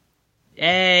Twitter.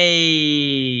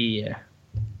 Hey.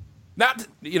 Not,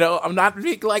 I'm not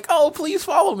like, oh, please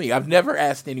follow me. I've never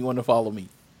asked anyone to follow me,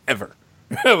 ever,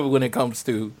 when it comes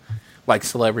to, like,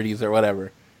 celebrities or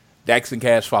whatever. Dax and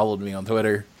Cash followed me on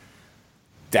Twitter.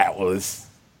 That was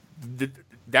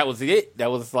it.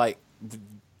 That was like,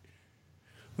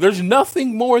 there's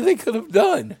nothing more they could have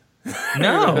done.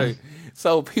 No.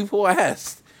 So people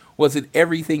asked, was it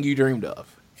everything you dreamed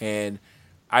of? And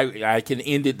I can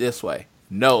end it this way.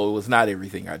 No, it was not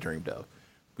everything I dreamed of.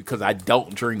 Because I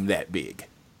don't dream that big.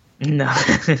 No.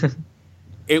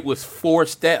 It was 4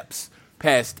 steps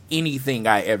past anything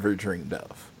I ever dreamed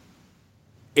of.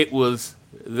 It was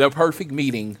the perfect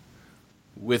meeting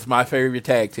with my favorite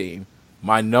tag team.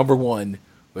 My number one,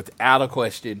 without a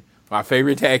question, my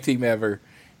favorite tag team ever.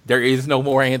 There is no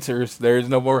more answers. There is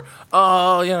no more,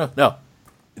 no.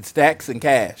 It's Dax and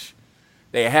Cash.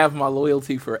 They have my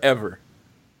loyalty forever.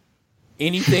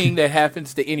 Anything that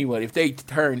happens to anyone, if they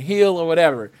turn heel or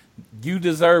whatever, you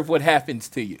deserve what happens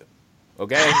to you.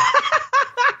 Okay?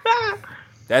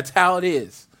 That's how it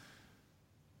is.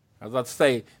 I was about to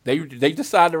say, they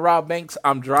decide to rob banks,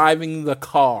 I'm driving the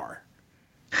car.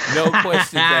 No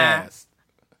questions asked.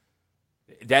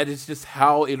 That is just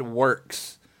how it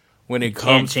works when it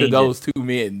comes to those two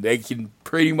men. They can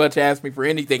pretty much ask me for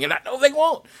anything, and I know they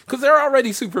won't, because they're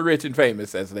already super rich and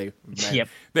famous, as they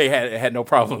had no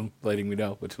problem letting me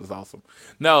know, which was awesome.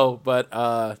 No, but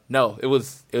no, it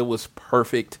was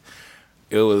perfect.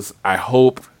 It was. I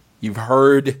hope you've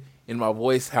heard in my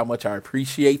voice how much I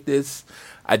appreciate this.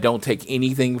 I don't take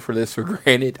anything for this for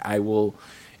granted. I will,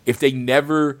 if they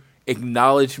never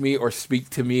acknowledge me or speak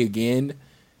to me again,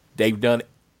 they've done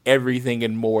everything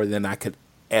and more than I could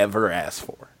ever ask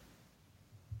for.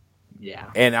 Yeah.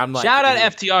 And I'm like, shout out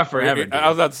FTR forever. I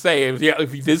was about to say, if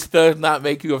this does not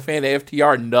make you a fan of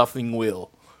FTR, nothing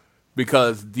will.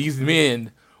 Because these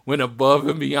men went above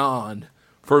and beyond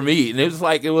for me. And it was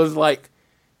like,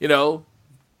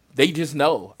 they just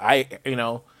know.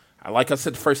 Like I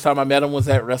said, the first time I met them was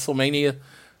at WrestleMania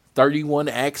 31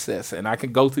 Access. And I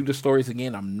can go through the stories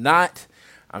again. I'm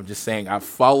just saying I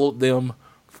followed them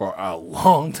for a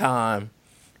long time.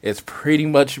 It's pretty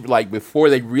much like before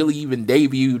they really even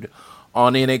debuted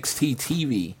on NXT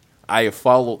TV, I have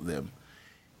followed them.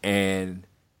 And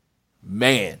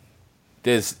man,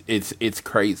 it's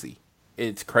crazy.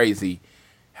 It's crazy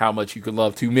how much you can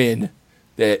love two men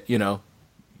that, you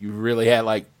really had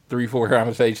like 3-4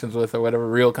 conversations with or whatever,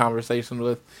 real conversations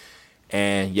with.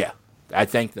 And yeah, I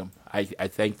thank them. I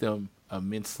thank them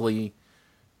immensely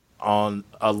on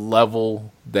a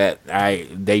level that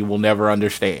they will never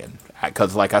understand.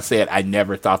 Because, like I said, I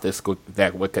never thought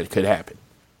that could happen.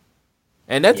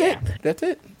 And that's it. That's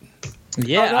it.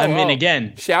 Yeah,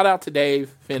 again, shout out to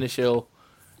Dave Finishil.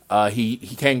 He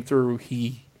came through.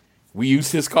 We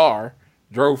used his car,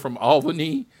 drove from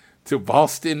Albany to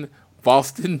Boston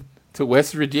to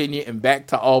West Virginia, and back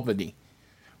to Albany.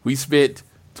 We spent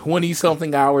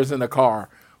 20-something hours in the car,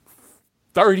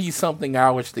 30-something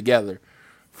hours together.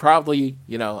 Probably,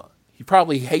 he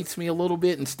probably hates me a little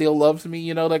bit and still loves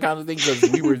me, that kind of thing, because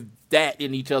we were that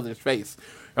in each other's face.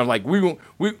 I'm like, we were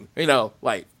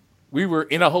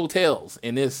in a hotels,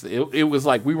 and it was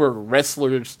like we were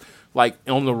wrestlers, like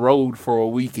on the road for a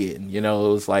weekend. It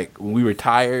was like when we were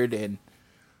tired, and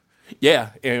yeah.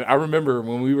 And I remember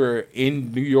when we were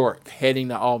in New York heading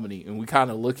to Albany, and we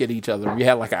kind of look at each other. We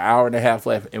had like an hour and a half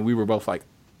left, and we were both like,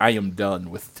 I am done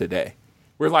with today.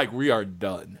 We're like, we are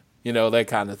done. That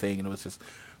kind of thing. And it was just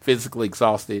physically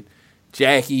exhausted.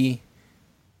 Jackie,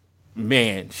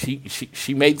 man,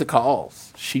 she made the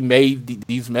calls. She made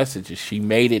these messages. She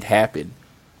made it happen.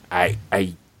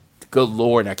 Good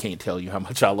Lord, I can't tell you how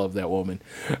much I love that woman.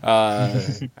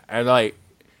 And like,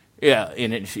 yeah,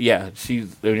 and she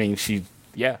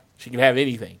can have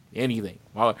anything.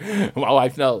 My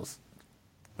wife knows.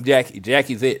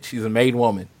 Jackie's it. She's a made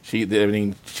woman. She's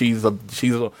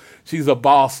a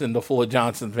boss in the Fuller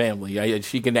Johnson family.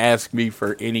 She can ask me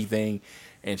for anything,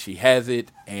 and she has it.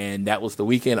 And that was the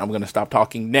weekend. I'm going to stop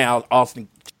talking now. Austin,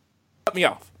 cut me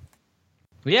off.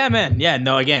 Yeah, man. Yeah,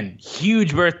 no, again,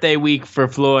 huge birthday week for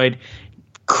Floyd.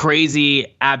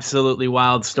 Crazy, absolutely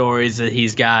wild stories that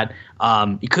he's got.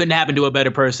 It couldn't happen to a better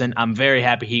person. I'm very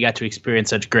happy he got to experience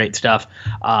such great stuff.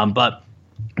 But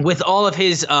with all of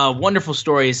his wonderful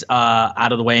stories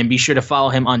out of the way, and be sure to follow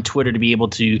him on Twitter to be able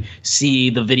to see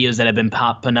the videos that have been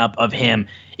popping up of him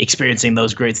experiencing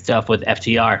those great stuff with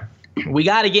FTR. We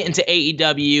got to get into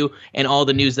AEW and all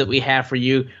the news that we have for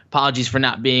you. Apologies for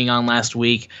not being on last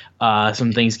week.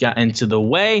 Some things got into the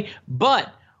way,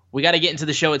 but we got to get into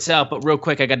the show itself. But real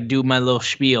quick, I got to do my little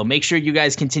spiel. Make sure you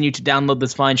guys continue to download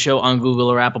this fine show on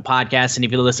Google or Apple Podcasts. And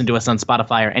if you listen to us on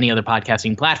Spotify or any other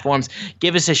podcasting platforms,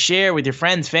 give us a share with your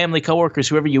friends, family, coworkers,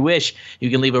 whoever you wish. You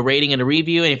can leave a rating and a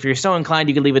review. And if you're so inclined,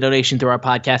 you can leave a donation through our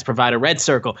podcast provider, Red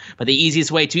Circle. But the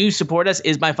easiest way to support us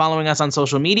is by following us on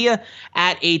social media.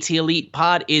 At AT Elite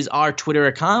Pod is our Twitter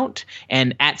account.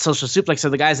 And at Social Suplex are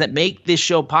the guys that make this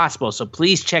show possible. So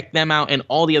please check them out and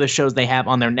all the other shows they have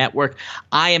on their network.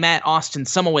 I am at Austin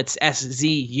Sumowitz,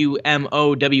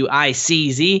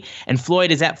 SZUMOWICZ, and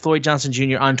Floyd is at Floyd Johnson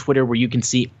Jr. on Twitter, where you can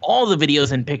see all the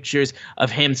videos and pictures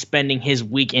of him spending his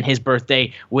week and his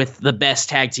birthday with the best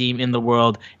tag team in the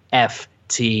world,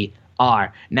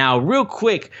 FTR. Now, real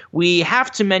quick, we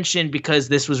have to mention, because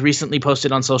this was recently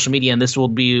posted on social media, and this will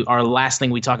be our last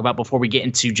thing we talk about before we get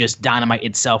into just Dynamite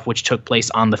itself, which took place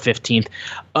on the 15th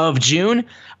of June.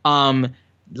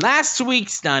 Last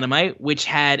week's Dynamite, which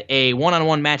had a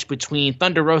one-on-one match between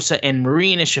Thunder Rosa and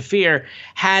Marina Shafir,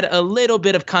 had a little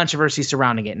bit of controversy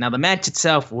surrounding it. Now, the match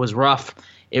itself was rough.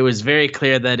 It was very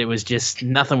clear that it was just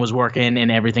nothing was working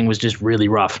and everything was just really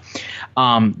rough.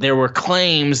 There were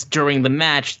claims during the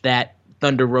match that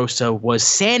Thunder Rosa was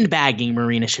sandbagging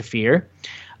Marina Shafir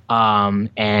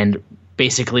and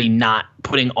basically not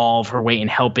putting all of her weight and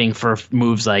helping for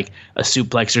moves like a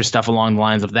suplex or stuff along the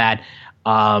lines of that.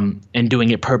 And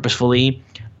doing it purposefully.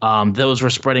 Those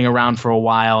were spreading around for a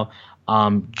while.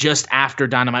 Just after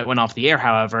Dynamite went off the air,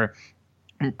 however,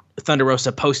 Thunder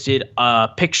Rosa posted a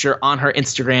picture on her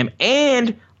Instagram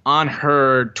and on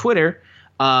her Twitter,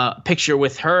 picture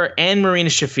with her and Marina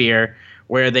Shafir,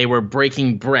 where they were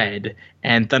breaking bread.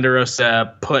 And Thunder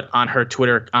Rosa put on her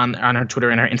Twitter, on her Twitter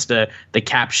and her Insta, the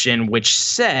caption, which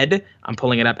said, I'm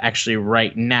pulling it up actually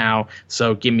right now,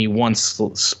 so give me one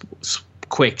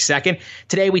quick second.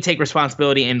 Today we take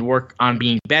responsibility and work on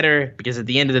being better, because at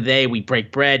the end of the day we break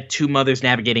bread, two mothers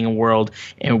navigating a world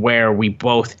and where we're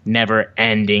both never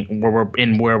ending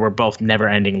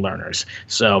learners.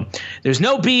 So there's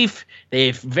no beef.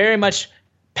 They've very much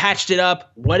patched it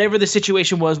up. Whatever the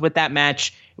situation was with that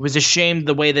match, it was a shame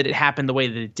the way that it happened the way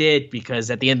that it did, because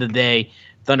at the end of the day,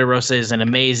 Thunder Rosa is an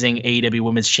amazing AEW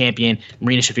Women's Champion.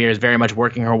 Marina Shafir is very much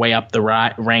working her way up the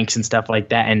ranks and stuff like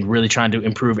that and really trying to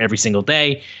improve every single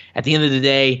day. At the end of the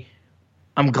day,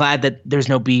 I'm glad that there's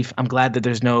no beef. I'm glad that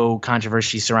there's no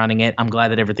controversy surrounding it. I'm glad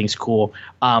that everything's cool.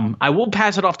 I will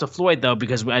pass it off to Floyd, though,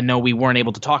 because I know we weren't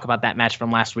able to talk about that match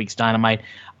from last week's Dynamite.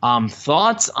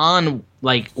 Thoughts on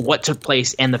what took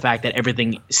place and the fact that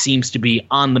everything seems to be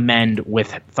on the mend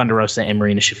with Thunder Rosa and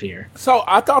Marina Shafir? So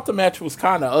I thought the match was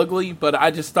kind of ugly, but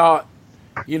I just thought,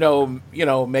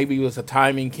 maybe it was a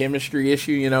timing chemistry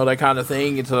issue, that kind of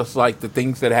thing. It's just like the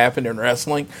things that happen in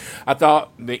wrestling. I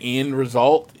thought the end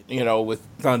result, with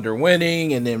Thunder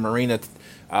winning and then Marina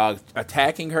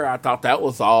attacking her, I thought that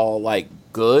was all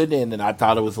good, and then I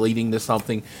thought it was leading to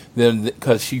something. Then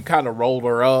because she kind of rolled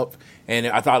her up, and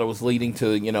I thought it was leading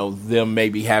to them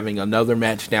maybe having another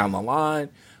match down the line.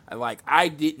 I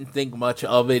didn't think much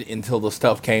of it until the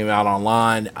stuff came out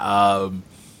online.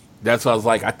 That's why I was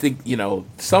I think,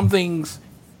 some things,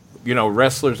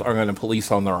 wrestlers are going to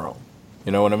police on their own.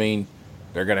 You know what I mean?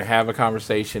 They're going to have a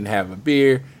conversation, have a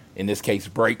beer, in this case,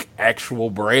 break actual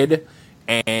bread,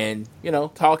 and,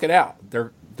 talk it out.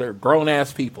 They're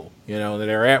grown-ass people,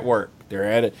 they're at work.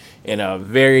 They're in a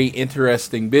very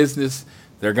interesting business.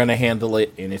 They're going to handle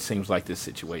it, and it seems like this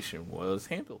situation was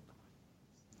handled.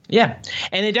 Yeah,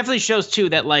 and it definitely shows, too,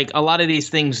 that, a lot of these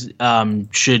things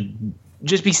should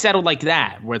just be settled like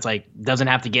that, where it's doesn't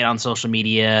have to get on social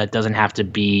media, doesn't have to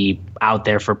be out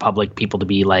there for public people to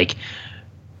be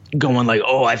going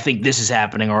oh, I think this is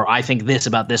happening, or I think this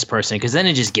about this person, because then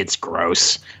it just gets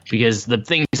gross, because the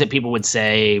things that people would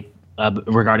say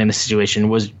regarding the situation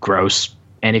was gross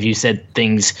And if you said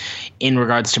things in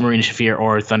regards to Marina Shafir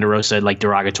or Thunder Rosa like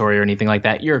derogatory or anything like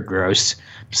that, you're gross.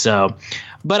 So,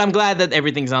 but I'm glad that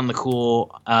everything's on the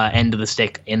cool end of the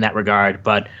stick in that regard.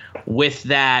 But with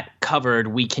that covered,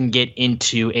 we can get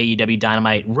into AEW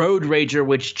Dynamite Road Rager,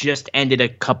 which just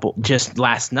ended just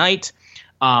last night.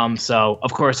 So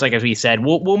of course, like as we said,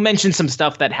 we'll mention some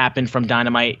stuff that happened from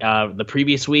Dynamite the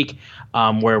previous week,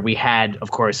 where we had,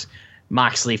 of course,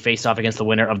 Moxley faced off against the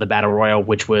winner of the Battle Royal,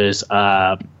 which was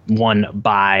won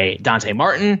by Dante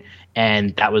Martin,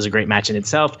 and that was a great match in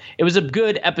itself. It was a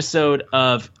good episode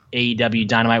of AEW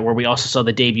Dynamite where we also saw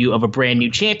the debut of a brand new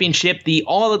championship, the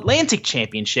All-Atlantic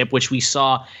Championship, which we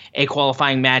saw a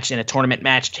qualifying match and a tournament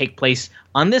match take place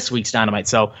on this week's Dynamite.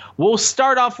 So we'll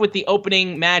start off with the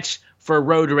opening match for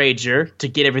Road Rager to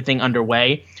get everything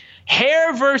underway.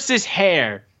 Hair versus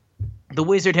hair. The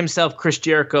Wizard himself, Chris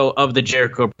Jericho of the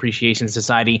Jericho Appreciation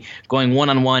Society, going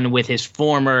one-on-one with his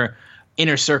former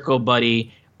Inner Circle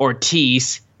buddy,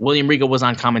 Ortiz. William Regal was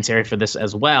on commentary for this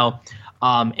as well.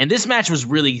 And this match was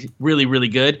really, really, really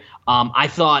good. I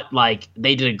thought like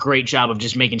they did a great job of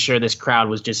just making sure this crowd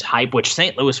was just hype, which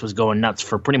St. Louis was going nuts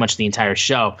for pretty much the entire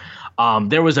show.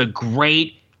 There was a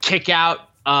great kick out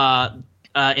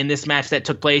in this match that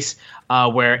took place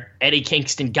where Eddie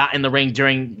Kingston got in the ring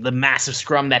during the massive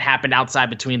scrum that happened outside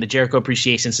between the Jericho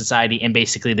Appreciation Society and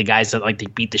basically the guys that like to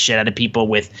beat the shit out of people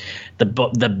with the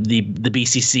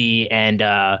BCC and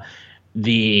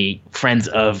the friends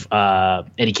of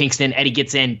Eddie Kingston. Eddie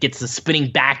gets in, gets the spinning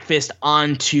back fist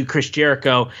onto Chris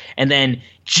Jericho, and then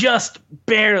just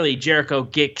barely Jericho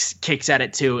kicks at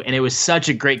it too. And it was such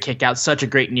a great kick out, such a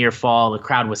great near fall. The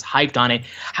crowd was hyped on it.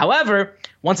 However,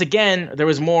 once again, there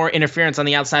was more interference on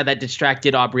the outside that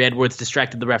distracted Aubrey Edwards,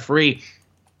 distracted the referee.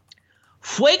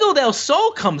 Fuego del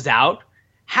Sol comes out,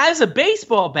 has a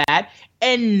baseball bat,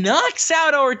 and knocks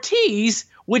out Ortiz,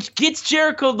 which gets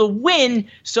Jericho the win,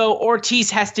 so Ortiz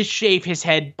has to shave his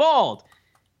head bald.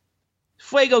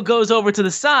 Fuego goes over to the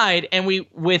side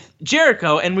with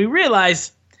Jericho, and we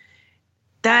realize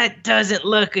that doesn't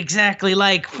look exactly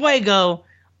like Fuego.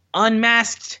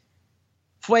 Unmasked,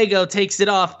 Fuego takes it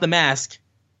off the mask.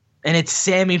 And it's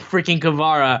Sammy freaking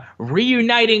Guevara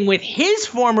reuniting with his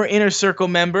former Inner Circle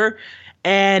member.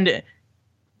 And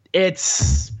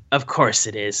it's, of course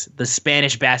it is, the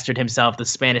Spanish bastard himself, the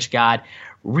Spanish God,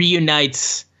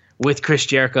 reunites with Chris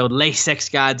Jericho. Latex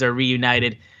gods are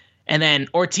reunited. And then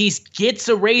Ortiz gets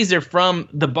a razor from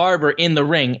the barber in the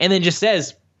ring and then just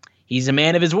says, he's a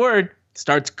man of his word,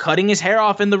 starts cutting his hair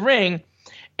off in the ring.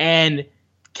 And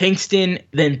Kingston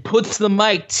then puts the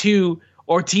mic to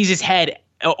Ortiz's head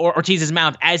or Ortiz's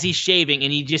mouth as he's shaving,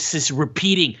 and he just is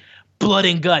repeating blood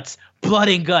and guts, blood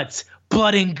and guts,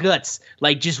 blood and guts,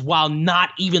 like just while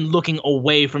not even looking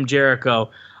away from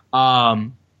Jericho,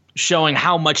 showing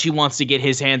how much he wants to get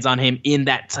his hands on him in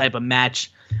that type of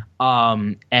match.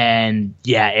 And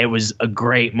yeah, it was a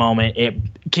great moment. It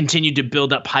continued to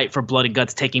build up hype for Blood and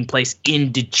Guts taking place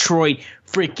in Detroit,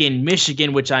 freaking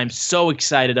Michigan, which I'm so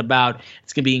excited about.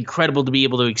 It's going to be incredible to be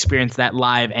able to experience that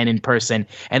live and in person.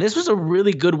 And this was a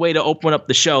really good way to open up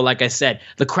the show. Like I said,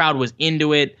 the crowd was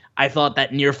into it. I thought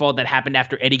that near fall that happened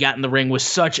after Eddie got in the ring was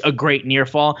such a great near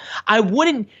fall. I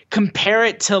wouldn't compare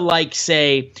it to, like,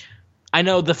 say, I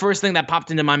know the first thing that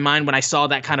popped into my mind when I saw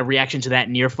that kind of reaction to that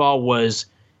near fall was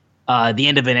the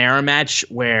end of an era match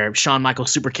where Shawn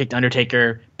Michaels super kicked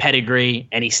Undertaker pedigree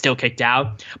and he still kicked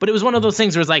out. But it was one of those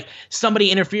things where it's like somebody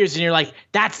interferes and you're like,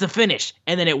 that's the finish.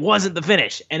 And then it wasn't the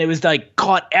finish. And it was like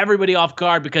caught everybody off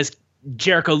guard because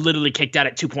Jericho literally kicked out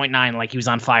at 2.9 like he was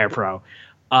on Fire Pro.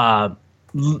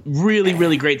 Really,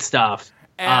 really great stuff.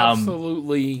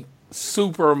 Absolutely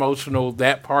super emotional,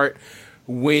 that part.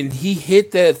 When he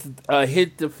hit the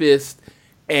fist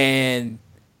and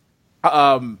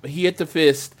he hit the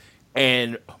fist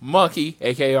and Monkey,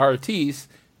 a.k.a. Ortiz,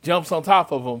 jumps on top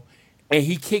of him, and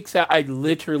he kicks out. I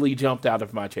literally jumped out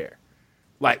of my chair.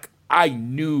 Like, I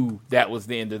knew that was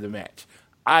the end of the match.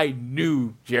 I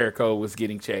knew Jericho was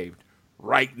getting shaved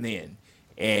right then.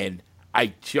 And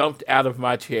I jumped out of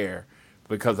my chair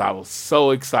because I was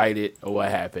so excited of what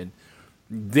happened.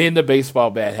 Then the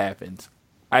baseball bat happens.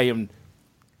 I am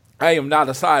not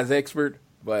a size expert,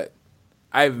 but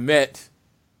I've met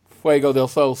Fuego del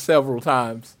Sol several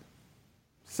times.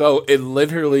 So it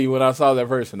literally, when I saw that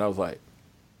person, I was like,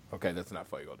 okay, that's not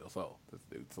Fuego del Sol. This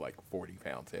dude's like 40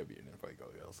 pounds heavier than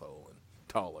Fuego del Sol and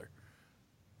taller.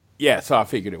 Yeah, so I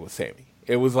figured it was Sammy.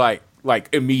 It was like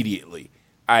immediately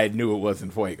I knew it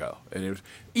wasn't Fuego. And it was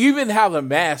even how the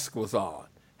mask was on,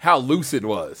 how loose it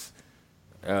was.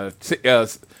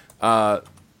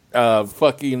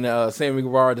 Fucking Sammy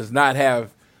Guevara does not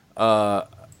have,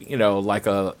 like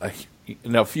a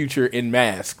Future in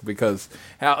mask, because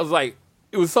I was like,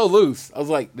 it was so loose. I was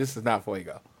like, this is not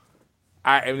Fuego.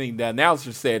 I mean, the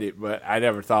announcer said it, but I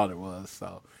never thought it was.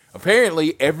 So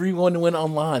apparently, everyone went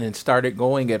online and started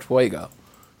going at Fuego,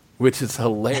 which is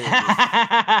hilarious.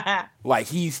 Like,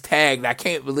 he's tagged. I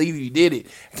can't believe you did it.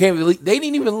 I can't believe they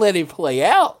didn't even let it play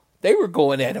out. They were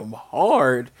going at him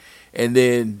hard. And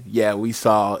then, yeah, we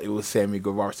saw it was Sammy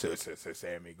Guevara,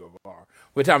 Sammy Guevara,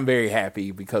 which I'm very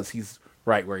happy because he's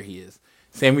right where he is.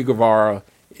 Sammy Guevara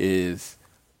is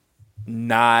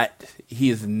not. He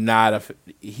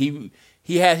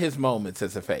had his moments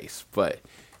as a face, but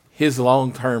his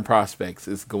long-term prospects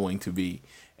is going to be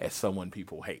as someone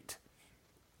people hate.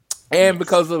 And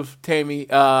because of Sammy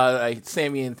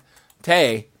and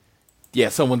Tay, yeah,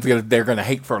 they're gonna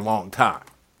hate for a long time.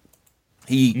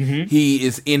 He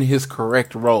is in his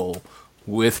correct role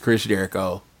with Chris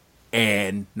Jericho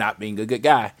and not being a good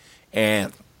guy.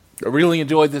 And I really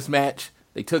enjoyed this match.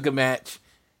 They took a match,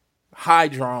 high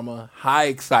drama, high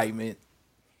excitement,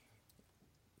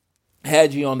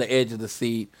 had you on the edge of the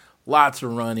seat, lots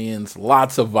of run-ins,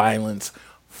 lots of violence.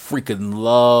 Freaking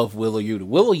love Willa Yuta.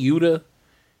 Willa Yuta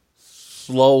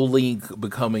slowly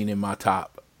becoming in my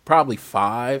top probably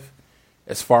 5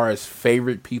 as far as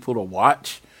favorite people to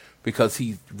watch, because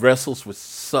he wrestles with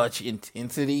such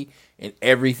intensity in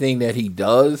everything that he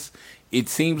does. It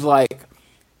seems like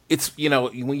it's,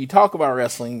 when you talk about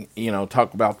wrestling,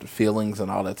 talk about the feelings and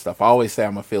all that stuff. I always say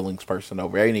I'm a feelings person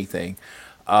over anything.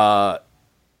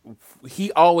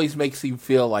 He always makes you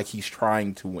feel like he's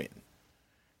trying to win.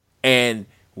 And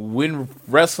when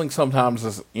wrestling sometimes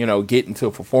is, get into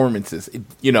performances,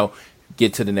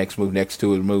 get to the next move, next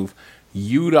to a move,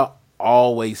 Yuta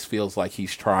always feels like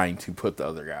he's trying to put the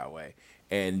other guy away.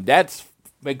 And that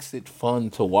makes it fun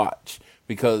to watch,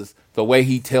 because the way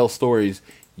he tells stories,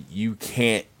 you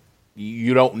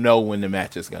don't know when the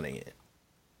match is going to end.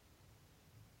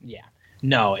 Yeah.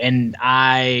 No, and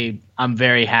I'm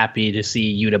very happy to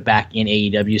see Yuta back in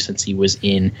AEW since he was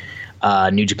in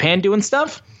New Japan doing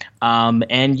stuff.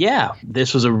 And yeah,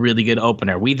 this was a really good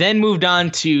opener. We then moved on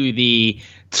to the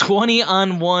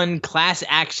 20-on-1 class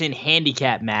action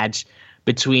handicap match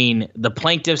between the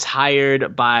plaintiffs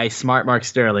hired by Smart Mark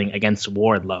Sterling against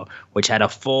Wardlow, which had a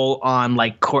full-on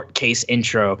court case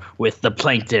intro with the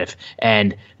plaintiff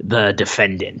and the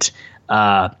defendant.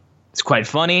 It's quite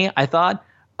funny, I thought.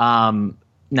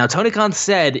 Now, Tony Khan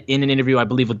said in an interview, I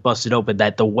believe with Busted Open,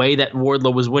 that the way that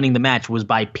Wardlow was winning the match was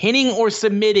by pinning or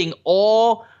submitting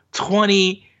all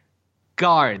 20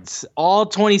 guards, all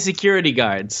 20 security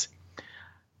guards.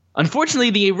 Unfortunately,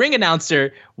 the ring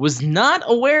announcer was not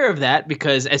aware of that,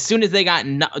 because as soon as they got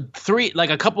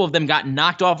a couple of them got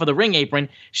knocked off of the ring apron,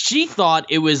 she thought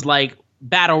it was like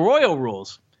Battle Royal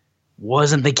rules.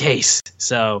 Wasn't the case.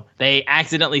 So they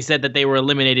accidentally said that they were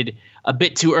eliminated a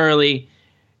bit too early.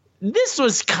 This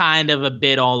was kind of a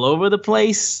bit all over the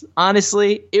place,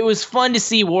 honestly. It was fun to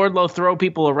see Wardlow throw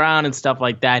people around and stuff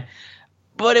like that,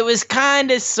 but it was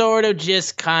kind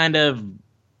of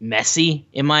messy,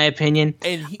 in my opinion.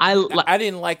 And I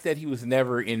didn't like that he was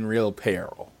never in real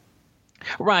peril.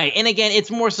 Right, and again,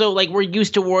 it's more so we're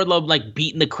used to Wardlow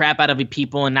beating the crap out of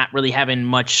people and not really having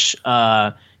much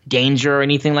danger or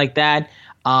anything like that.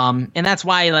 And that's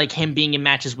why him being in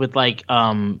matches with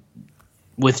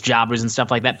with jobbers and stuff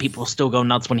like that, people still go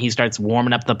nuts when he starts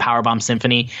warming up the Powerbomb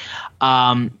Symphony.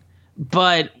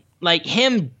 But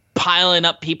him piling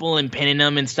up people and pinning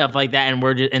them and stuff like that, and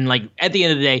at the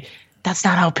end of the day, that's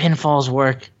not how pinfalls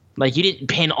work. You didn't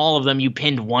pin all of them, you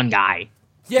pinned one guy.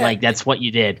 Yeah, that's what you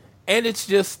did. And it's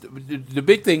just the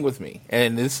big thing with me,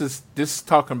 and this is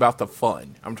talking about the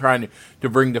fun. I'm trying to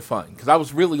bring the fun, because I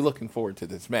was really looking forward to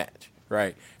this match,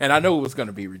 right? And I know it was going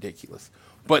to be ridiculous.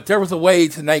 But there was a way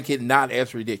to make it not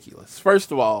as ridiculous.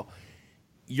 First of all,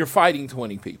 you're fighting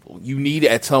 20 people. You need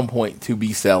at some point to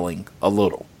be selling a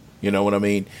little. You know what I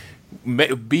mean?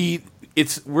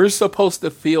 We're supposed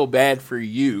to feel bad for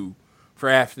you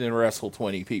for having to wrestle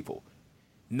 20 people.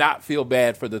 Not feel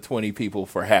bad for the 20 people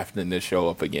for having to show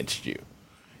up against you.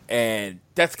 And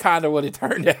that's kind of what it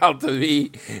turned out to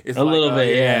be. It's a little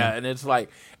bit, yeah. And it's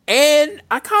and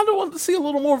I kind of wanted to see a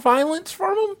little more violence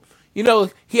from him.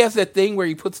 He has that thing where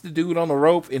he puts the dude on the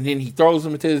rope and then he throws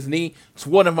him into his knee. It's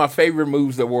one of my favorite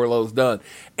moves that Wardlow's done.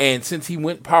 And since he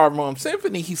went Powerbomb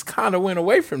Symphony, he's kind of went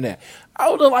away from that. I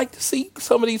would have liked to see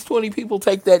some of these 20 people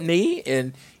take that knee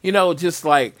and,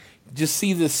 just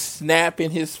see the snap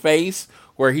in his face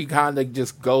where he kind of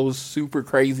just goes super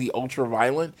crazy, ultra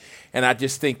violent. And I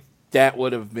just think that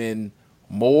would have been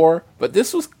more. But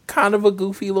this was kind of a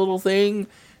goofy little thing.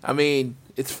 I mean,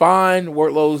 It's fine.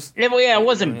 Wardlow's Yeah, well, yeah, it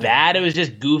wasn't bad. It was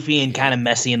just goofy and kind of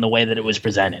messy in the way that it was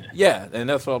presented. yeah, and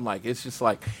that's what I'm like. It's just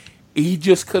like he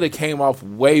just could have came off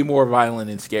way more violent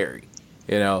and scary,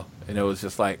 you know. And it was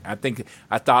just like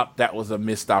I thought that was a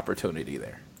missed opportunity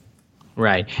there.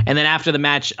 Right. And then after the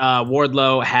match,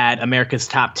 Wardlow had America's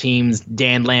Top Teams,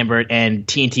 Dan Lambert, and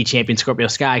TNT champion Scorpio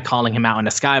Sky calling him out in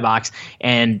a skybox.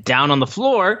 And down on the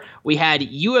floor, we had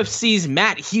UFC's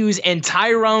Matt Hughes and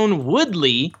Tyrone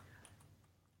Woodley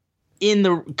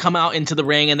come out into the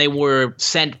ring, and they were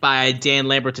sent by Dan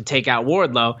Lambert to take out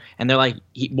Wardlow. And they're like,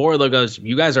 Wardlow goes,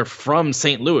 "You guys are from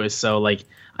St. Louis, so like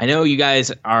I know you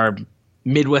guys are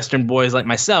Midwestern boys like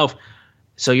myself,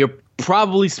 so you're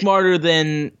probably smarter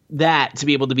than that to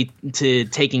be able to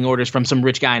taking orders from some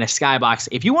rich guy in a skybox.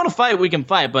 If you want to fight, we can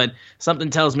fight, but something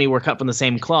tells me we're cut from the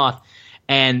same cloth."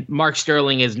 And Mark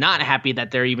Sterling is not happy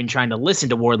that they're even trying to listen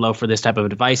to Wardlow for this type of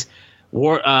advice.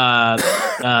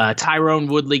 Tyrone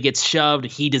Woodley gets shoved.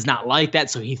 He does not like that,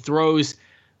 so he throws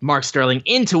Mark Sterling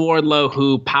into Wardlow,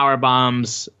 who power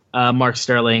bombs Mark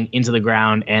Sterling into the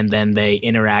ground, and then they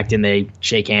interact and they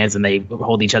shake hands and they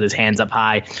hold each other's hands up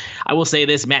high. I will say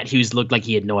this, Matt Hughes looked like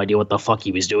he had no idea what the fuck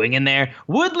he was doing in there.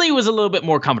 Woodley was a little bit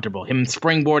more comfortable, him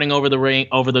springboarding over the ring,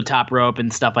 over the top rope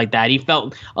and stuff like that. He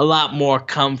felt a lot more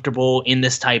comfortable in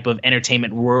this type of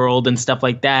entertainment world and stuff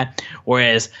like that,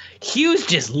 whereas Hughes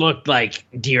just looked like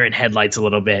deer in headlights a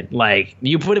little bit. Like,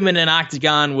 you put him in an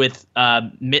octagon with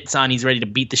mitts on, he's ready to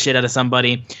beat the shit out of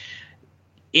somebody.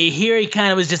 Here he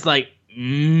kind of was just like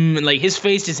his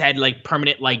face just had like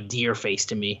permanent like deer face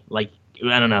to me. Like,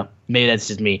 I don't know, maybe that's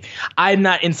just me. I'm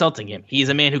not insulting him. He's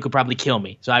a man who could probably kill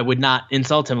me, so I would not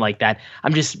insult him like that.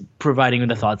 I'm just providing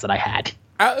the thoughts that I had.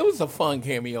 It was a fun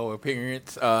cameo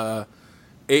appearance.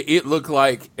 It looked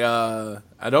like I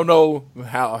don't know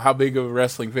how big of a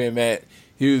wrestling fan Matt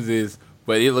Hughes is,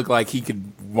 but it looked like he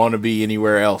could want to be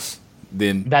anywhere else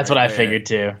than. That's what I figured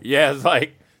too. Yeah, it's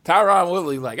like Tyron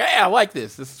Woodley, like, hey, I like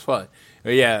this. This is fun.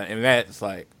 But yeah, and Matt's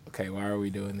like, okay, why are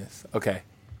we doing this? Okay,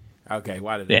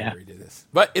 why did I agree to this?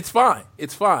 But it's fine.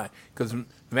 It's fine. Because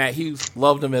Matt Hughes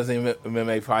loved him as an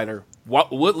MMA fighter.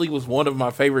 Woodley was one of my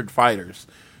favorite fighters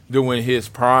during his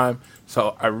prime.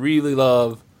 So I really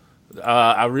love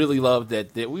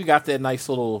that we got that nice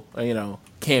little,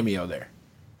 cameo there.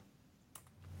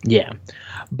 Yeah.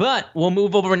 But we'll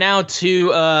move over now to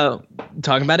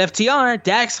talking about FTR.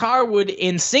 Dax Harwood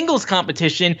in singles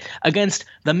competition against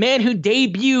the man who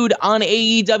debuted on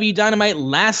AEW Dynamite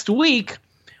last week.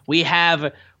 We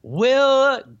have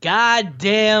Will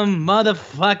Goddamn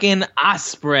Motherfucking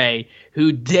Ospreay,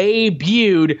 who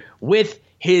debuted with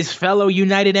his fellow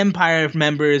United Empire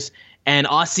members and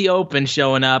Aussie Open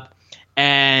showing up,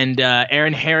 and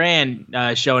Aaron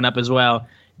Herran showing up as well.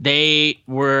 They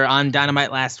were on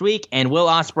Dynamite last week, and Will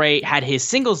Ospreay had his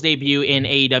singles debut in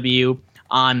AEW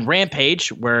on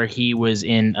Rampage, where he was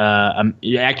in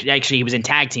actually he was in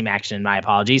tag team action. My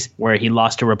apologies, where he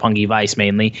lost to Roppongi Vice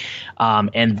mainly,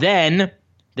 and then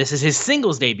this is his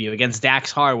singles debut against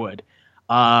Dax Harwood.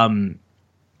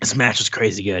 This match was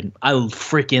crazy good. I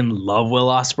freaking love Will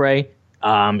Ospreay.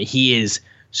 He is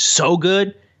so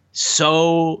good,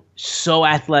 so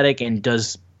athletic, and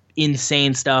does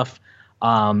insane stuff.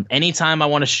 Anytime I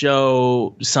want to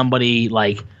show somebody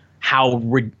like how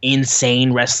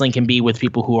insane wrestling can be with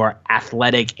people who are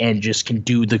athletic and just can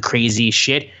do the crazy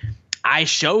shit, I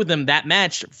show them that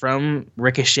match from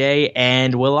Ricochet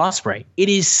and Will Ospreay. It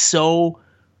is so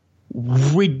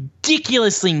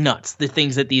ridiculously nuts, the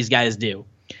things that these guys do.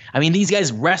 I mean, these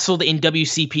guys wrestled in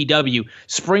WCPW,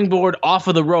 springboard off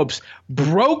of the ropes,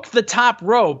 broke the top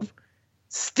rope,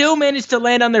 still managed to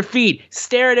land on their feet,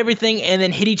 stare at everything, and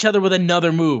then hit each other with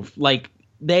another move. Like,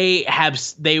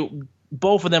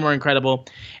 both of them are incredible.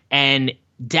 And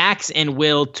Dax and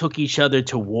Will took each other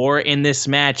to war in this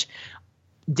match.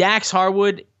 Dax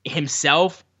Harwood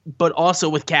himself, but also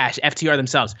with Cash, FTR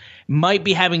themselves, might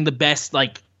be having the best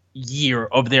year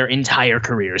of their entire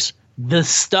careers. The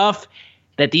stuff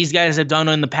that these guys have done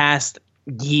in the past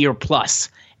year plus,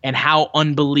 and how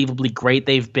unbelievably great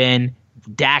they've been,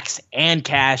 Dax and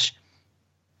Cash,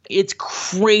 it's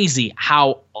crazy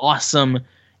how awesome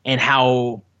and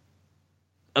how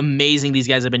amazing these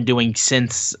guys have been doing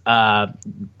since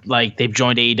they've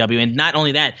joined AEW. And not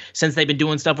only that, since they've been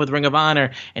doing stuff with Ring of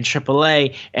Honor and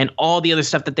AAA and all the other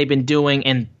stuff that they've been doing,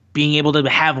 and being able to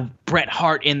have Bret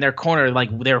Hart in their corner,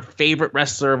 like their favorite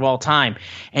wrestler of all time,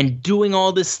 and doing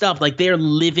all this stuff. Like, they're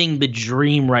living the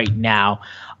dream right now.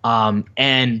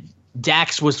 And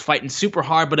Dax was fighting super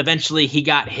hard, but eventually he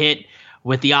got hit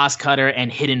with the Oz Cutter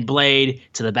and Hidden Blade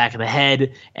to the back of the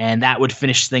head, and that would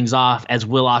finish things off as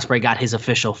Will Ospreay got his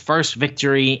official first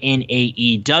victory in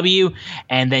AEW.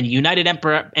 And then United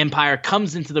Empire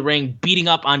comes into the ring, beating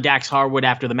up on Dax Harwood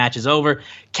after the match is over.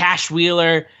 Cash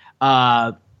Wheeler,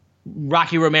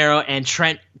 Rocky Romero, and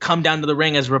Trent come down to the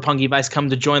ring as Roppongi Vice come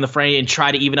to join the fray and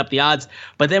try to even up the odds.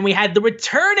 But then we had the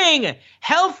returning,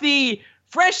 healthy,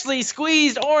 freshly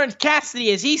squeezed Orange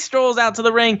Cassidy as he strolls out to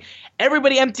the ring.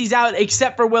 Everybody empties out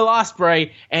except for Will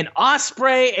Ospreay, and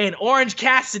Ospreay and Orange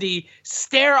Cassidy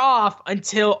stare off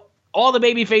until all the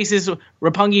baby faces,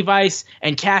 Roppongi Vice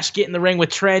and Cash, get in the ring with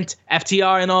Trent,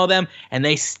 FTR, and all of them, and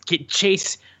they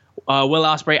chase Will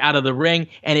Ospreay out of the ring.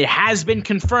 And it has been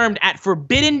confirmed at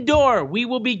Forbidden Door we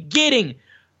will be getting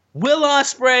Will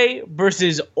Ospreay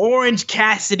versus Orange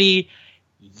Cassidy.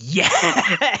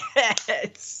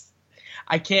 Yes!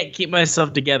 I can't keep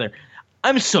myself together.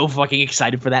 I'm so fucking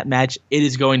excited for that match. It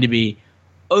is going to be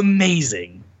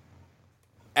amazing.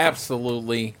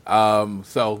 Absolutely.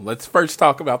 So let's first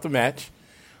talk about the match.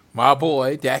 My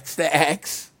boy, Dax the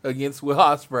Axe against Will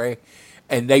Ospreay,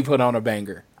 and they put on a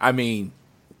banger. I mean,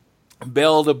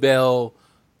 bell to bell,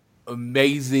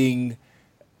 amazing.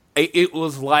 It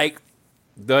was like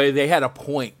they had a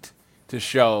point to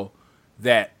show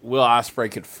that Will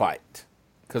Ospreay could fight,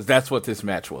 because that's what this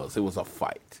match was. It was a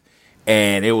fight,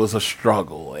 and it was a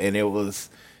struggle, and it was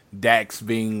Dax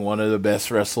being one of the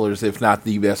best wrestlers, if not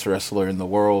the best wrestler in the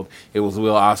world. It was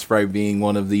Will Ospreay being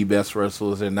one of the best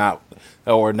wrestlers, and not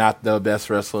the best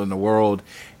wrestler in the world,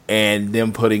 and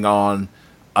them putting on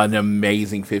an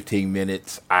amazing 15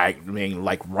 minutes. I mean,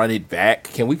 like, run it back.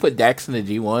 Can we put Dax in the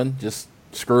G1? Just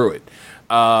screw it.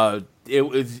 It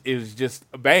was just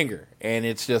a banger, and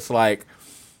it's just like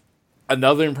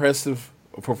another impressive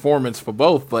performance for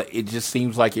both, but it just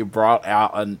seems like it brought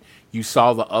out, and you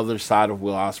saw the other side of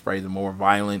Will Ospreay, the more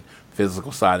violent,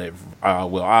 physical side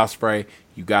of Will Ospreay.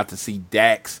 You got to see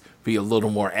Dax be a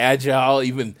little more agile,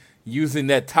 even using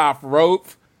that top rope.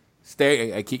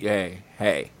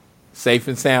 Hey, safe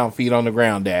and sound, feet on the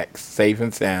ground, Dax. Safe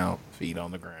and sound, feet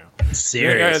on the ground.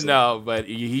 Seriously. No, but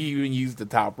he even used the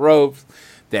top ropes,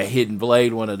 that Hidden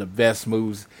Blade, one of the best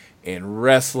moves in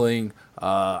wrestling.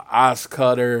 Oz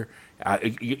Cutter.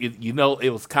 You know, it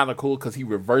was kind of cool because he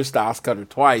reversed the Oz Cutter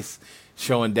twice,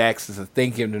 showing Dax as a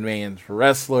thinking man's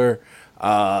wrestler.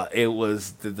 It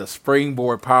was the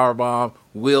springboard powerbomb.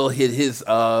 Will hit his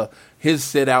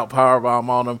sit-out powerbomb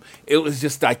on him. It was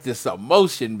just like this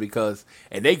emotion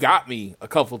and they got me a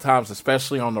couple times,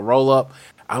 especially on the roll-up.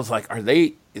 I was like,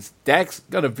 is Dax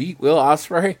going to beat Will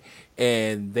Ospreay?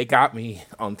 And they got me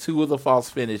on two of the false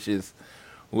finishes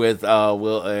with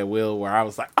Will, where I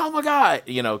was like, oh my God,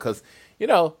 because,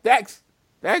 Dax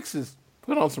has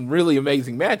put on some really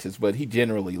amazing matches, but he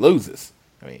generally loses.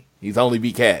 I mean, he's only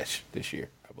beat Cash this year,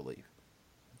 I believe.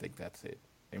 I think that's it.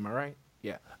 Am I right?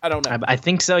 Yeah. I don't know. I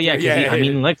think so, yeah.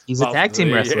 Look, he's a tag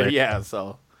team wrestler. Yeah,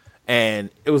 so. And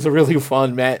it was a really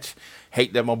fun match.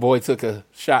 Hate that my boy took a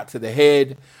shot to the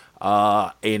head.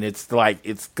 And it's like,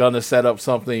 it's going to set up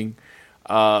something.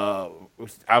 I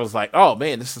was like, oh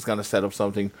man, this is going to set up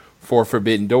something for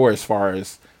Forbidden Door as far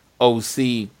as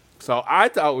OC. So I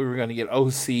thought we were going to get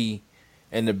OC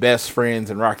and the Best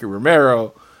Friends and Rocky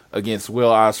Romero against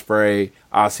Will Ospreay,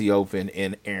 Aussie Open,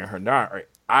 and Aaron Hernandez.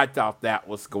 I thought that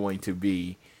was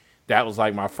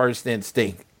like my first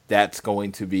instinct. That's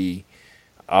going to be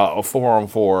a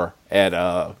 4-on-4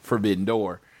 at Forbidden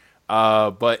Door.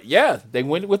 But yeah, they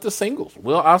went with the singles.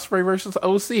 Will Ospreay versus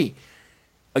OC.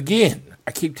 Again,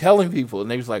 I keep telling people, and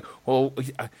they was like, well,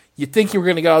 you think you're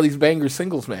going to get all these banger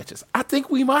singles matches? I think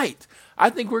we might. I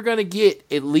think we're going to get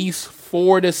at least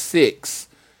 4 to 6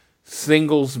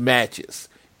 singles matches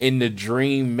in the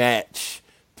dream match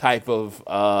type of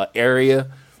area.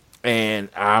 And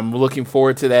I'm looking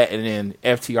forward to that. And then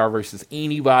FTR versus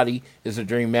anybody is a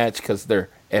dream match because they're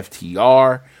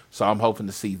FTR. So I'm hoping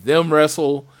to see them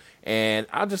wrestle. And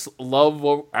I just love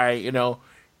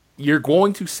you're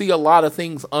going to see a lot of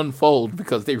things unfold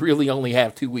because they really only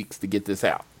have 2 weeks to get this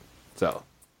out. So,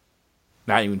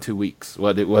 not even 2 weeks.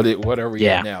 What are we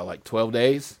at now? Like 12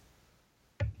 days?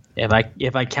 If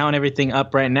I count everything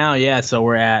up right now, yeah. So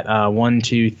we're at 1,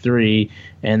 2, 3,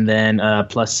 and then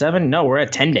plus 7. No, we're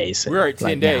at 10 days. We're at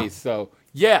 10 days. Now. So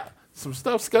yeah, some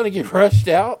stuff's gonna get rushed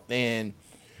out, and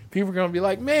people are gonna be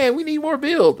like, "Man, we need more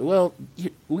build." Well,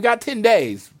 we got 10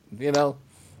 days.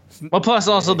 Well, plus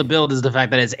also the build is the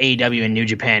fact that it's AEW and New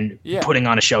Japan putting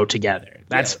on a show together.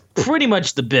 That's pretty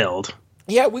much the build.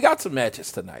 Yeah, we got some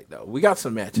matches tonight, though.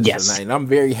 Tonight, and I'm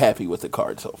very happy with the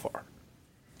card so far.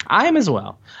 I am as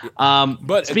well.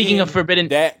 But speaking of Forbidden...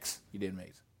 Dax, you did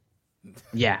amazing.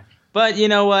 Yeah. But you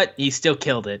know what? He still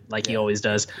killed it, like he always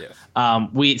does.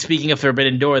 Yes. Speaking of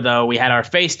Forbidden Door, though, we had our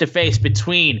face-to-face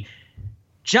between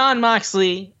Jon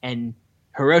Moxley and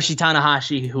Hiroshi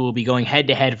Tanahashi, who will be going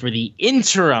head-to-head for the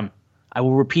interim. I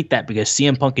will repeat that because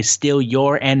CM Punk is still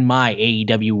your and my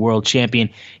AEW World Champion.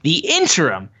 The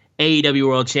interim AEW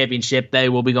World Championship, they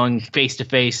will be going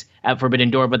face-to-face at Forbidden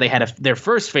Door, but they had their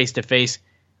first face-to-face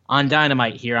on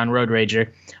Dynamite here on Road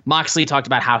Rager. Moxley talked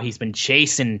about how he's been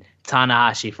chasing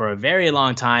Tanahashi for a very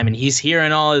long time, and he's here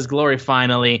in all his glory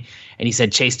finally. And he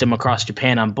said chased him across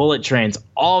Japan on bullet trains.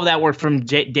 All of that work from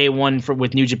day one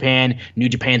with New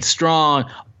Japan Strong,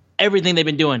 everything they've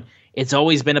been doing. It's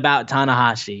always been about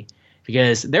Tanahashi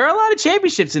because there are a lot of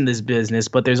championships in this business,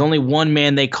 but there's only one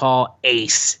man they call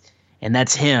Ace, and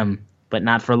that's him, but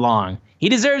not for long. He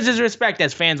deserves his respect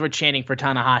as fans were chanting for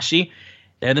Tanahashi.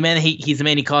 They're the man. He's the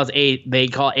man they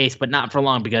call Ace, but not for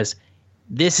long because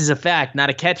this is a fact, not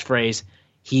a catchphrase.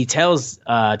 He tells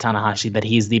Tanahashi that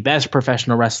he's the best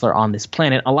professional wrestler on this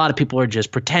planet. A lot of people are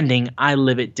just pretending. I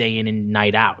live it day in and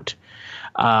night out.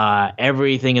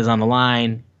 Everything is on the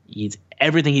line.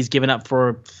 Everything he's given up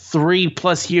for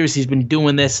 3+ years. He's been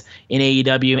doing this in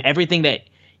AEW. Everything that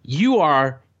you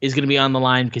are is going to be on the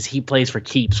line because he plays for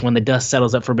keeps. When the dust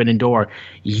settles at Forbidden Door,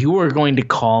 you are going to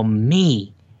call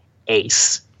me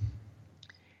Ace.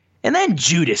 And then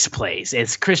Judas plays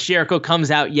as Chris Jericho comes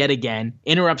out yet again,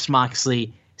 interrupts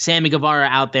Moxley, Sammy Guevara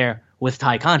out there with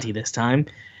Ty Conti this time.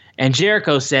 And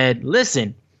Jericho said,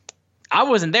 listen, I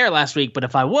wasn't there last week, but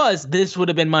if I was, this would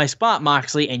have been my spot,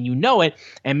 Moxley, and you know it.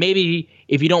 And maybe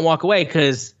if you don't walk away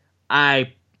because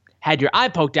I had your eye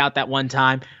poked out that one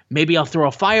time, maybe I'll throw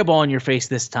a fireball in your face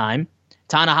this time.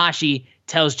 Tanahashi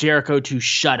tells Jericho to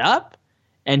shut up.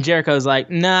 And Jericho's like,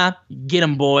 nah, get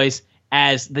him, boys,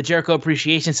 as the Jericho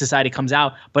Appreciation Society comes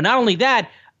out. But not only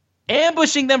that,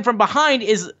 ambushing them from behind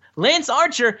is Lance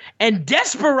Archer and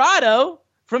Desperado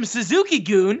from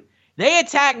Suzuki-gun. They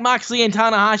attack Moxley and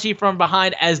Tanahashi from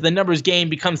behind as the numbers game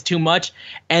becomes too much.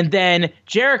 And then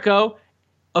Jericho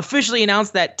officially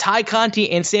announced that Ty Conti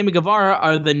and Sammy Guevara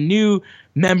are the new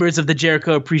members of the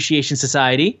Jericho Appreciation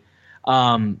Society.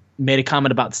 Made a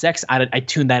comment about sex. I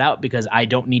tuned that out because I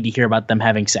don't need to hear about them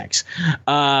having sex.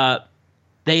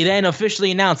 They then officially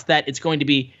announced that it's going to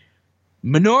be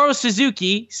Minoru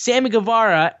Suzuki, Sammy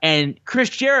Guevara, and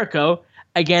Chris Jericho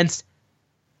against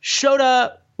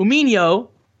Shota Umino,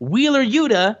 Wheeler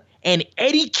Yuta, and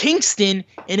Eddie Kingston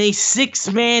in a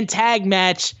 6-man tag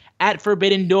match at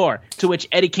Forbidden Door, to which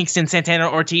Eddie Kingston,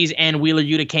 Santana Ortiz, and Wheeler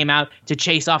Yuta came out to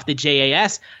chase off the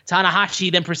JAS.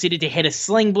 Tanahashi then proceeded to hit a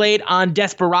sling blade on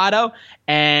Desperado,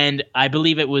 and I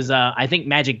believe it was, I think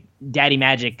Daddy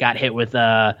Magic got hit with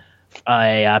a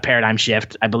paradigm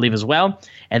shift, I believe, as well.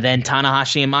 And then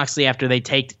Tanahashi and Moxley, after they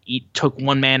took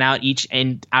one man out each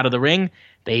and out of the ring,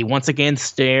 they once again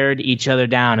stared each other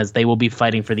down as they will be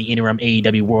fighting for the interim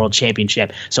AEW World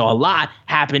Championship. So a lot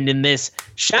happened in this.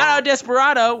 Shout out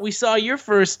Desperado. We saw your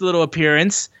first little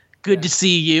appearance. Good to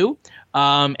see you.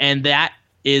 And that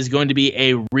is going to be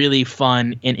a really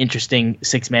fun and interesting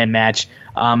 6-man match,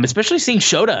 especially seeing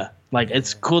Shota. Like,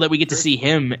 it's cool that we get to see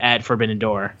him at Forbidden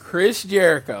Door. Chris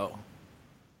Jericho,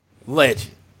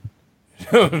 legend.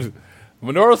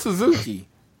 Minoru Suzuki,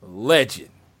 legend.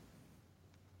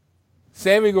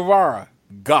 Sammy Guevara,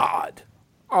 God.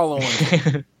 All on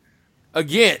one.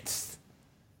 Against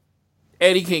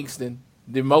Eddie Kingston,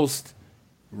 the most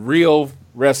real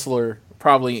wrestler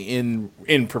probably in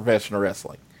professional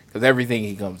wrestling, because everything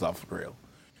he comes off is real.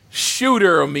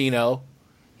 Shooter Umino.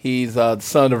 He's the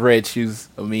son of Red Shoes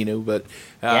Umino, but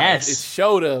yes. It's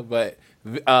Shota, but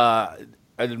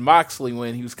Moxley,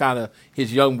 when he was kind of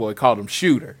his young boy, called him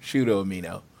Shooter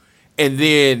Umino. And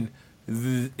then,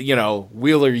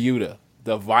 Wheeler Yuta,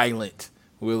 the violent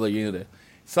Wheeler Yuta.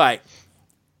 It's like,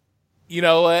 you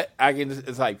know what?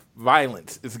 It's like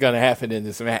violence is going to happen in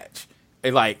this match.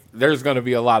 And like, there's going to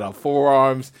be a lot of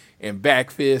forearms and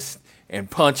back fists and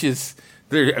punches.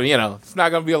 It's not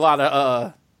going to be a lot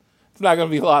of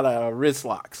wrist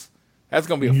locks. That's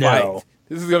going to be a fight.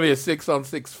 This is going to be a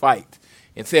 6-on-6 fight.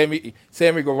 And Sammy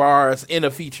Guevara's in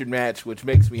a featured match, which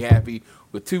makes me happy,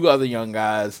 with 2 other young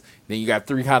guys. Then you got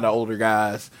 3 kind of older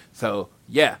guys. So,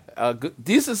 yeah,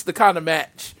 this is the kind of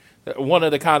match, one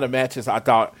of the kind of matches I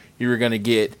thought you were going to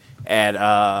get at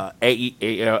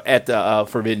the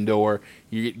Forbidden Door.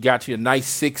 You got your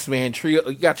nice 6-man trio.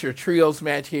 You got your trios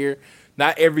match here.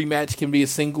 Not every match can be a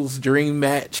singles dream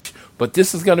match, but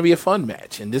this is going to be a fun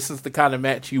match, and this is the kind of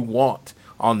match you want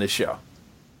on the show.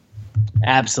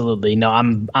 Absolutely. No,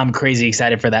 I'm crazy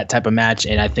excited for that type of match,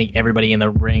 and I think everybody in the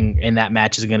ring in that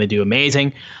match is going to do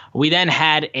amazing. We then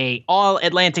had a All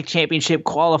Atlantic Championship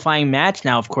qualifying match.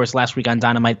 Now, of course, last week on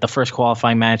Dynamite, the first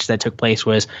qualifying match that took place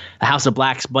was the House of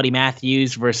Black's Buddy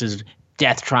Matthews versus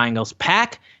Death Triangle's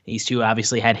Pac. These two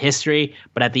obviously had history,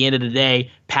 but at the end of the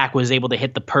day, Pac was able to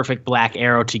hit the perfect black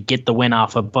arrow to get the win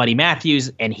off of Buddy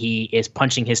Matthews, and he is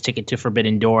punching his ticket to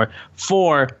Forbidden Door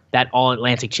for that All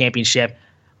Atlantic Championship.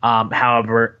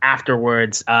 However,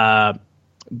 afterwards, he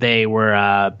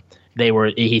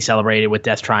celebrated with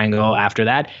Death Triangle after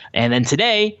that. And then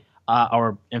today,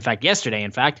 or in fact, yesterday,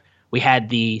 we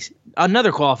had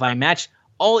another qualifying match,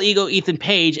 All Ego Ethan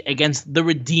Page against the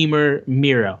Redeemer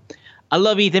Miro. I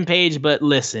love Ethan Page, but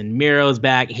listen, Miro's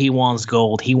back. He wants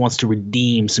gold. He wants to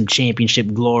redeem some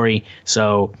championship glory.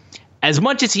 So as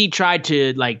much as he tried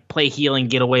to play heel and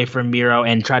get away from Miro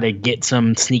and try to get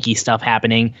some sneaky stuff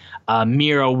happening,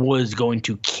 Miro was going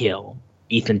to kill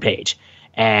Ethan Page.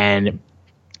 And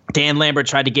Dan Lambert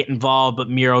tried to get involved, but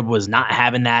Miro was not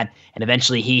having that. And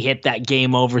eventually he hit that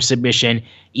game over submission.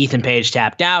 Ethan Page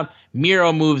tapped out.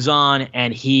 Miro moves on,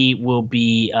 and he will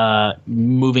be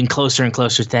moving closer and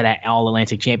closer to that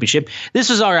All-Atlantic Championship. This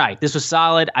was all right. This was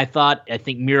solid. I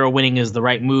think Miro winning is the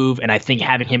right move, and I think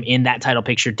having him in that title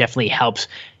picture definitely helps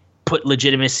put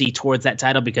legitimacy towards that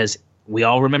title, because we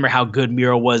all remember how good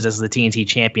Miro was as the TNT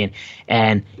champion.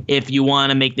 And if you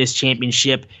want to make this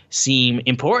championship seem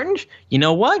important, you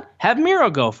know what? Have Miro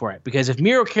go for it, because if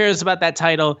Miro cares about that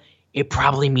title, it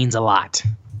probably means a lot.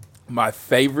 My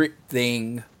favorite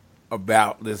thing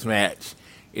about this match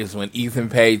is when Ethan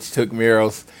Page took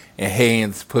Miro's and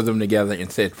hands, put them together, and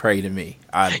said, "Pray to me."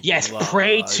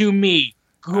 Pray to me.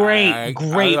 Great. I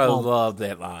moment. love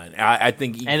that line. I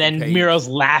think Ethan and then Page, Miro's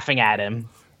laughing at him.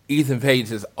 Ethan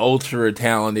Page is ultra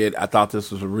talented. I thought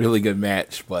this was a really good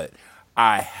match, but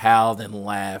I howled and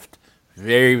laughed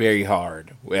very, very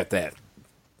hard at that.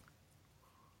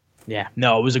 Yeah,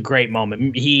 no, it was a great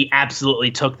moment. He absolutely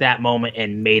took that moment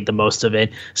and made the most of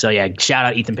it. So, yeah, shout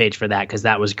out Ethan Page for that, because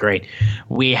that was great.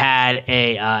 We had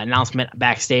a announcement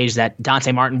backstage that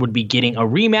Dante Martin would be getting a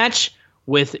rematch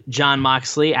with Jon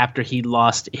Moxley after he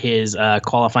lost his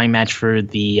qualifying match for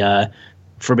the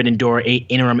Forbidden Door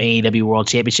interim AEW World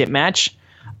Championship match.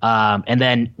 And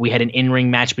then we had an in-ring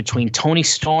match between Toni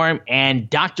Storm and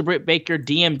Dr. Britt Baker,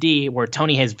 DMD, where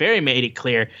Toni has very made it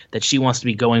clear that she wants to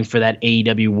be going for that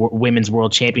AEW Women's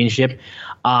World Championship.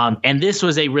 And this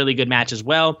was a really good match as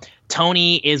well.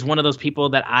 Toni is one of those people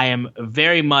that I am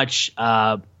very much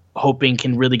hoping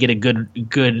can really get a good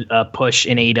push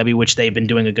in AEW, which they've been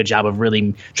doing a good job of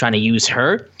really trying to use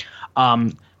her.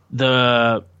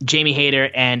 The Jamie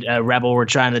Hayter and Rebel were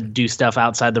trying to do stuff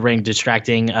outside the ring,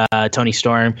 distracting Toni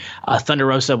Storm. Thunder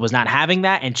Rosa was not having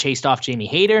that and chased off Jamie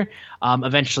Hayter.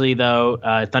 Eventually, though,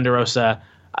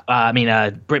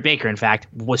 Britt Baker, in fact,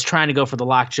 was trying to go for the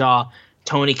lockjaw.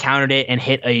 Toni countered it and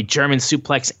hit a German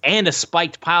suplex and a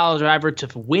spiked pile driver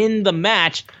to win the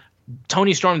match.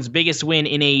 Toni Storm's biggest win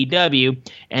in AEW.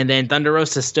 And then Thunder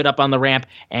Rosa stood up on the ramp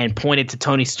and pointed to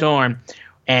Toni Storm.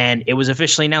 And it was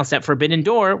officially announced at Forbidden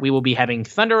Door, we will be having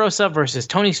Thunder Rosa versus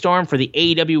Toni Storm for the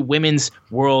AEW Women's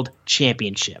World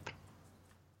Championship.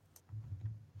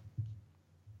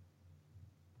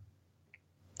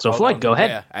 So, Floyd, go ahead.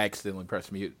 Yeah, I accidentally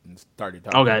pressed mute and started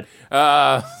talking.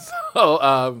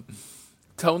 Okay.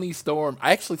 Toni Storm,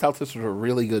 I actually thought this was a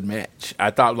really good match. I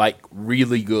thought,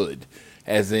 really good,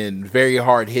 as in very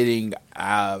hard-hitting,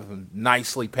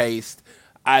 nicely paced.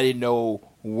 I didn't know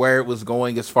where it was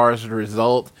going as far as the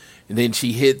result, and then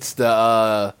she hits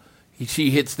the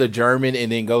German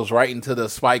and then goes right into the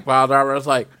spike pile driver. I was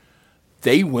like,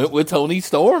 they went with Toni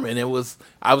Storm, and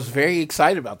I was very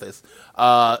excited about this.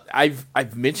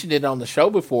 I've mentioned it on the show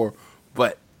before,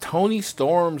 but Toni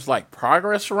Storm's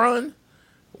progress run,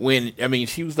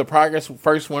 she was the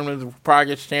first women's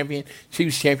progress champion. She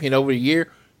was champion over the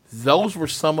year. Those were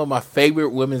some of my favorite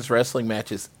women's wrestling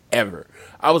matches ever.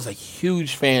 I was a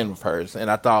huge fan of hers,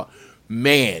 and I thought,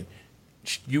 man,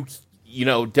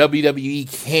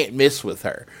 WWE can't miss with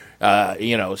her.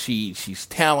 She's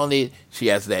talented. She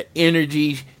has that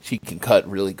energy. She can cut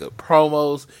really good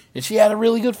promos, and she had a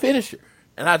really good finisher.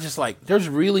 And I just there's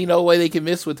really no way they can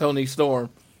miss with Toni Storm.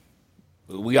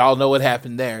 We all know what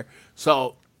happened there.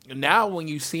 So now when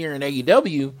you see her in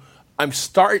AEW, I'm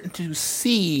starting to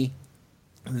see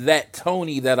that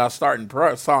Toni that I saw in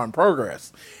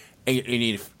Progress. And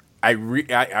if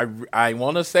I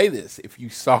want to say this, if you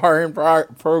saw her in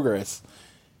Progress,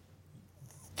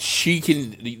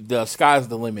 the sky's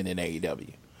the limit in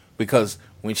AEW. Because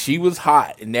when she was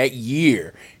hot in that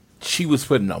year, she was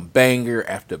putting on banger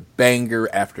after banger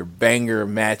after banger of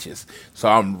matches. So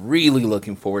I'm really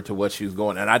looking forward to what she was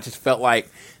going. And I just felt like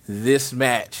this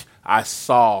match, I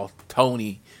saw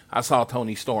Tony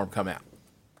Storm come out.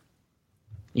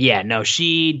 Yeah, no,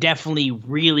 she definitely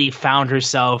really found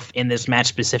herself in this match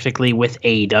specifically with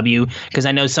AEW, because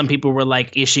I know some people were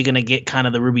like, is she going to get kind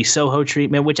of the Ruby Soho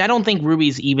treatment, which I don't think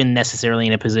Ruby's even necessarily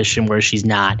in a position where she's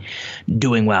not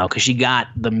doing well, because she got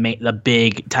the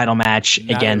big title match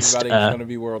not against... everybody's going to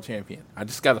be world champion. I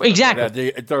just got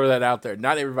to throw that out there.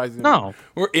 Not everybody's going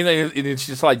to be. And it's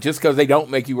just like, just because they don't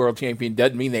make you world champion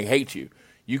doesn't mean they hate you.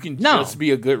 You can just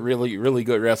be a good, really, really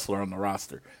good wrestler on the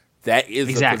roster. That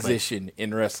is a position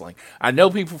in wrestling. I know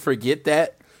people forget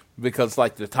that because,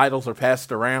 like, the titles are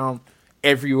passed around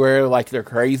everywhere like they're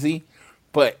crazy.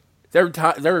 But there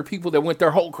were people that went their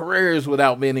whole careers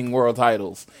without winning world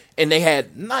titles, and they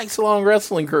had nice long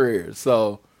wrestling careers.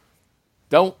 So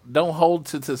don't hold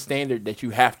to the standard that you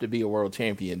have to be a world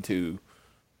champion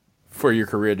for your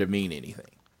career to mean anything.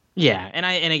 Yeah, and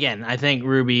again, I think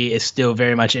Ruby is still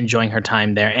very much enjoying her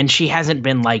time there, and she hasn't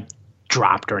been like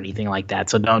dropped or anything like that,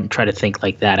 so don't try to think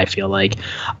like that. I feel like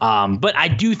but I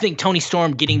do think Toni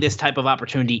Storm getting this type of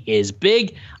opportunity is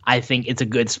big. I think it's a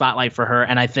good spotlight for her,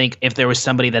 and I think if there was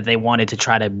somebody that they wanted to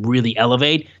try to really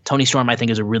elevate, Toni Storm I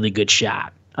think is a really good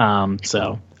shot.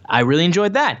 So I really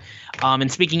enjoyed that.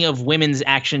 And speaking of women's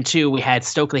action too, we had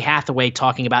Stokely Hathaway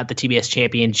talking about the TBS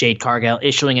champion Jade Cargill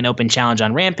issuing an open challenge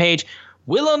on Rampage.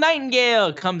 Willow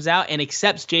Nightingale comes out and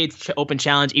accepts Jade's open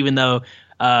challenge, even though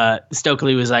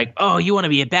Stokely was like, "Oh, you want to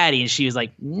be a baddie?" And she was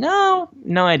like, "No,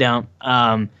 I don't."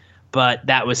 But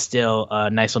that was still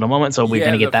a nice little moment. So we're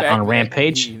going to get that on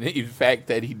Rampage. The fact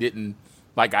that he didn't,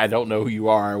 like, I don't know who you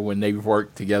are when they've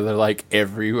worked together, like,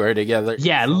 everywhere together.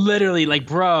 Yeah, literally, like,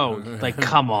 bro, like,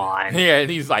 come on. Yeah, and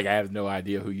he's like, I have no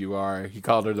idea who you are. He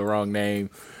called her the wrong name.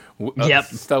 Yep.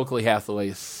 Stokely Hathaway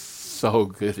is so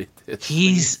good at this.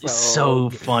 He's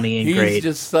so funny and great. He's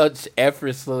just such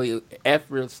effortlessly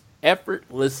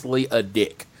a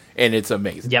dick, and it's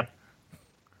amazing. Yep.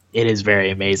 It is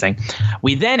very amazing.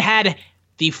 We then had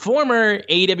the former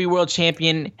AEW World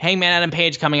Champion Hangman Adam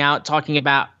Page coming out talking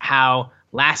about how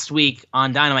last week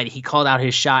on Dynamite he called out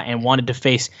his shot and wanted to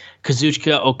face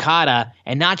Kazuchika Okada,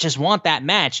 and not just want that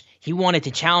match, he wanted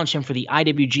to challenge him for the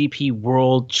IWGP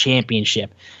World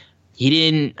Championship. He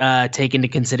didn't take into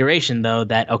consideration, though,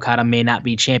 that Okada may not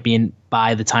be champion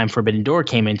by the time Forbidden Door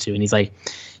came into, and he's a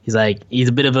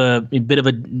bit of a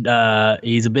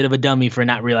dummy for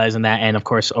not realizing that. And of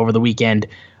course, over the weekend,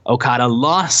 Okada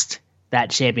lost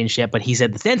that championship, but he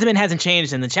said the sentiment hasn't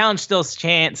changed and the challenge still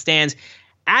stands.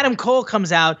 Adam Cole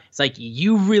comes out. It's like,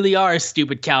 you really are a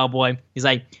stupid cowboy. He's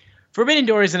like, Forbidden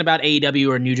Door isn't about AEW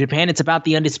or New Japan. It's about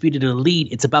the Undisputed Elite.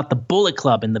 It's about the Bullet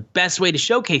Club. And the best way to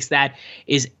showcase that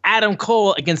is Adam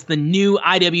Cole against the new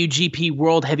IWGP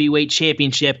World Heavyweight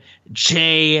Championship,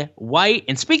 Jay White.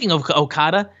 And speaking of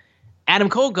Okada, Adam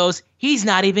Cole goes, he's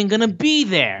not even going to be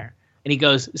there. And he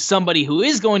goes, somebody who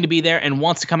is going to be there and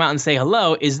wants to come out and say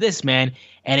hello is this man.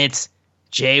 And it's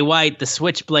Jay White, the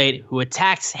Switchblade, who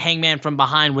attacks Hangman from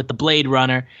behind with the Blade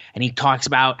Runner. And he talks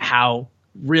about how,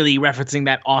 really referencing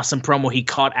that awesome promo he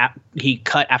cut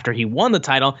after he won the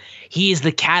title, he is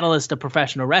the catalyst of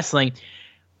professional wrestling.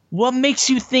 What makes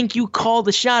you think you call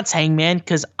the shots, Hangman?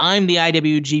 Because I'm the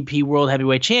IWGP World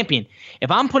Heavyweight Champion. If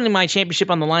I'm putting my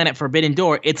championship on the line at Forbidden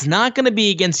Door, it's not going to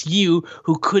be against you,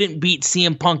 who couldn't beat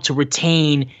CM Punk to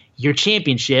retain your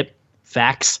championship.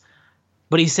 Facts.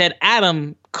 But he said,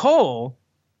 Adam Cole,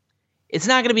 it's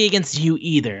not going to be against you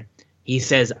either. He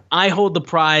says, I hold the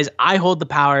prize, I hold the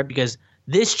power, because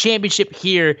this championship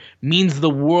here means the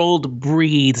world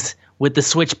breathes with the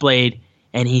Switchblade,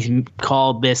 and he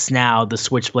called this now the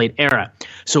Switchblade era.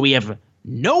 So we have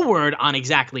no word on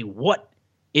exactly what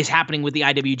is happening with the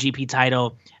IWGP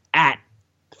title at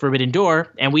Forbidden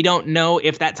Door, and we don't know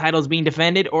if that title is being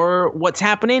defended or what's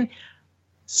happening.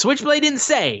 Switchblade didn't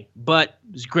say, but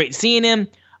it was great seeing him.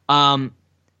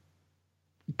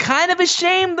 Kind of a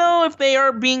shame, though, if they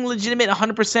are being legitimate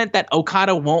 100%, that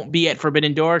Okada won't be at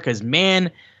Forbidden Door, because, man,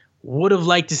 would have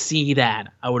liked to see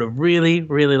that. I would have really,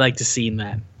 really liked to see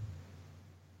that.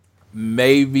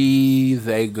 Maybe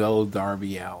they go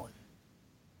Darby Allin.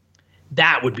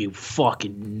 That would be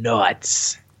fucking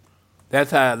nuts.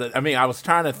 That's how, I mean, I was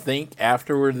trying to think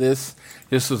afterward this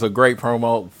was a great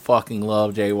promo. Fucking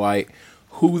love Jay White.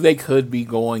 Who they could be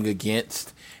going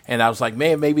against. And I was like,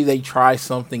 man, maybe they try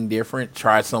something different.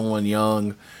 Try someone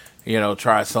young,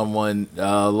 try someone.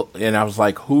 And I was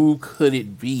like, who could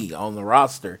it be on the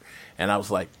roster? And I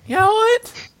was like, you know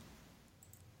what?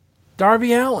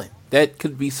 Darby Allin. That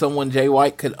could be someone Jay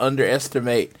White could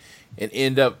underestimate and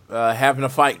end up having a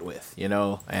fight with,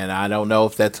 and I don't know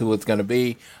if that's who it's going to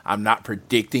be. I'm not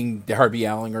predicting Darby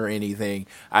Allin or anything.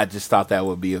 I just thought that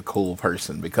would be a cool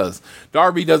person because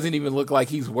Darby doesn't even look like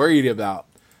he's worried about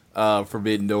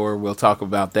Forbidden Door. We'll talk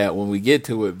about that when we get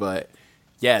to it, but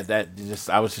yeah,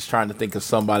 I was just trying to think of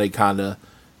somebody kind of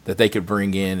that they could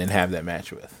bring in and have that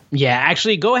match with. Yeah,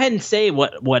 actually, go ahead and say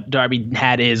what Darby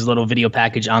had his little video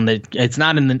package on the. It's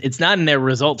not in their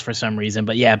results for some reason,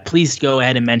 but yeah, please go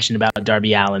ahead and mention about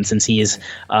Darby Allin since he is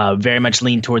very much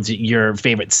leaned towards your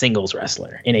favorite singles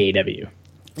wrestler in AEW.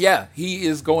 Yeah, he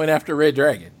is going after Red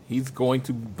Dragon. He's going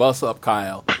to bust up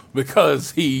Kyle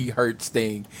because he hurt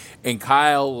Sting, and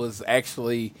Kyle was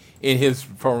actually in his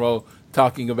promo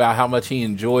talking about how much he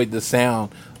enjoyed the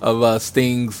sound of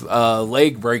Sting's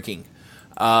leg breaking.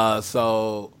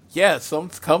 So yeah,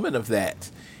 something's coming of that.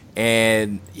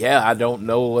 And yeah, I don't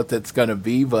know what that's going to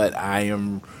be, but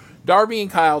Darby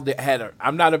and Kyle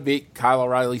I'm not a big Kyle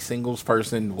O'Reilly singles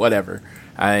person, whatever.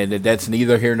 And that's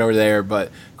neither here nor there,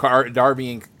 but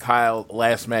Darby and Kyle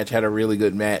last match had a really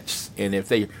good match. And if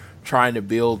they're trying to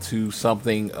build to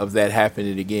something of that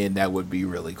happening again, that would be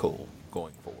really cool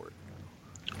going forward.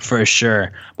 For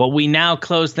sure. But we now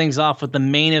close things off with the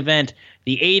main event,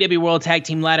 the AEW World Tag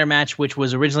Team Ladder match, which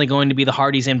was originally going to be the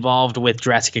Hardys involved with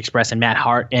Jurassic Express and Matt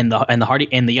Hart and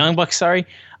the Young Bucks.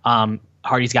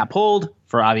 Hardys got pulled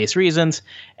for obvious reasons,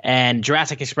 and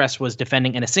Jurassic Express was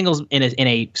defending in a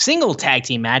single tag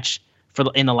team match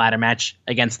in the ladder match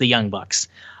against the Young Bucks.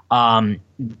 Of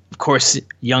course,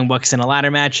 Young Bucks in a ladder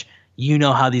match. You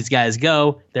know how these guys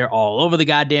go. They're all over the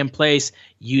goddamn place,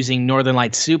 using Northern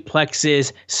Light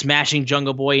suplexes, smashing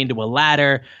Jungle Boy into a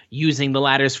ladder, using the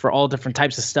ladders for all different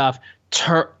types of stuff,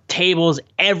 tables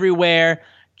everywhere.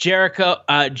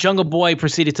 Jungle Boy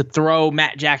proceeded to throw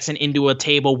Matt Jackson into a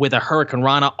table with a Hurricane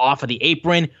Rana off of the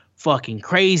apron. Fucking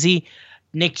crazy.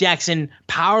 Nick Jackson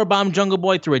powerbombed Jungle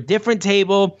Boy through a different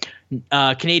table.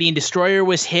 Canadian Destroyer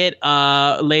was hit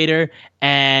later,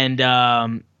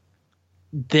 and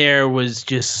there was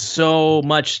just so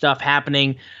much stuff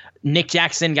happening. Nick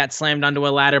Jackson got slammed onto a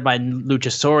ladder by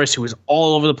Luchasaurus, who was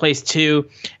all over the place too.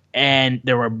 And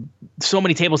there were so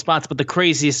many table spots, but the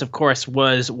craziest, of course,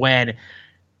 was when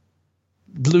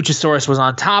Luchasaurus was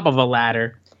on top of a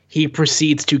ladder. He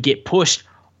proceeds to get pushed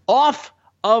off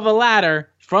of a ladder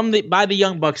by the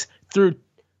Young Bucks through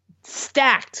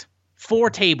stacked 4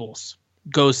 tables.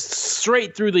 Goes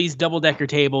straight through these double-decker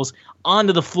tables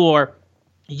onto the floor.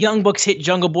 Young Bucks hit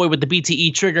Jungle Boy with the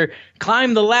BTE trigger,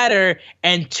 climb the ladder,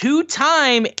 and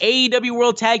 2-time AEW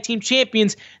World Tag Team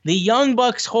Champions, the Young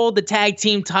Bucks hold the tag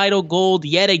team title gold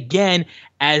yet again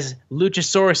as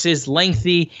Luchasaurus'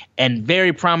 lengthy and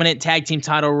very prominent tag team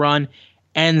title run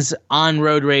ends on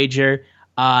Road Rager,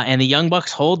 and the Young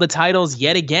Bucks hold the titles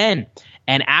yet again.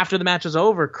 And after the match was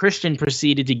over, Christian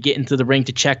proceeded to get into the ring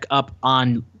to check up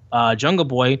on Jungle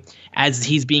Boy as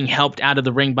he's being helped out of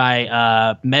the ring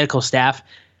by medical staff.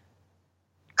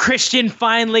 Christian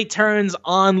finally turns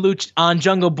on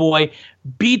Jungle Boy,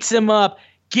 beats him up,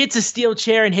 gets a steel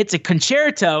chair and hits a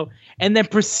concerto, and then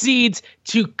proceeds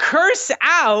to curse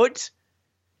out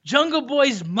Jungle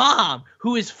Boy's mom,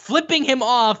 who is flipping him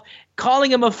off,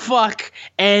 calling him a fuck,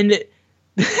 and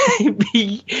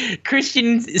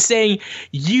Christian saying,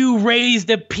 "You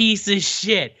raised a piece of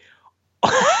shit."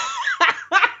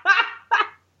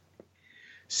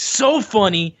 So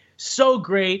funny, so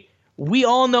great. We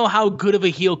all know how good of a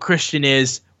heel Christian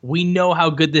is. We know how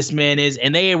good this man is,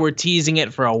 and they were teasing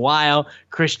it for a while.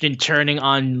 Christian turning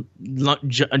on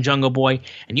Jungle Boy.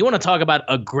 And you want to talk about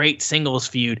a great singles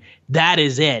feud, that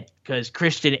is it, because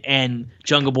Christian and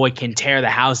Jungle Boy can tear the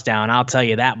house down, I'll tell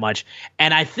you that much.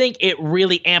 And I think it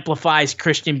really amplifies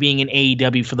Christian being in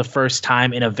AEW for the first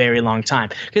time in a very long time,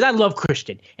 because I love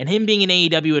Christian, and him being in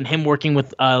AEW and him working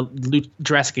with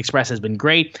Jurassic Express has been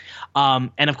great.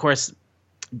 And of course,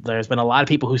 there's been a lot of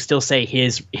people who still say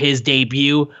his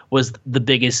debut was the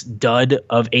biggest dud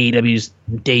of AEW's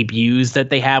debuts that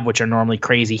they have, which are normally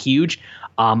crazy huge.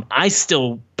 I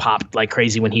still popped like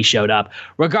crazy when he showed up.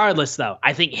 Regardless, though,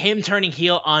 I think him turning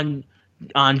heel on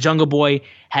Jungle Boy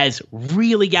has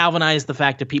really galvanized the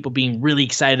fact of people being really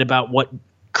excited about what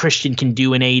Christian can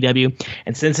do in AEW.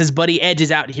 And since his buddy Edge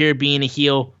is out here being a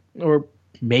heel, or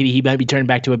maybe he might be turning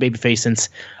back to a babyface since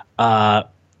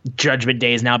Judgment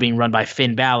Day is now being run by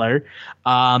Finn Balor.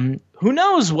 Who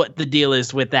knows what the deal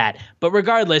is with that? But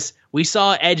regardless, we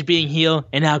saw Edge being heel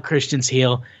and now Christian's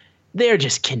heel. They're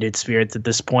just kindred spirits at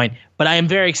this point. But I am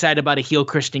very excited about a heel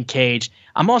Christian Cage.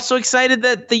 I'm also excited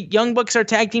that the Young Bucks are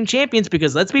tag team champions,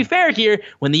 because let's be fair here,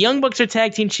 when the Young Bucks are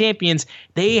tag team champions,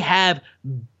 they have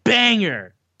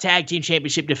banger tag team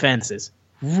championship defenses.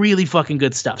 really fucking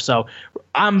good stuff. So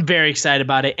I'm very excited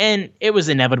about it, and it was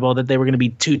inevitable that they were going to be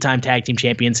 2-time tag team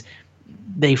champions.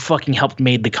 They fucking helped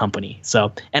made the company.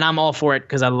 So, and I'm all for it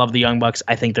because I love the Young Bucks.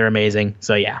 I think they're amazing.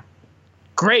 So yeah,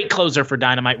 great closer for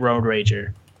Dynamite Road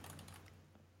Rager.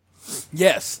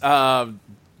 Yes. I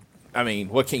mean,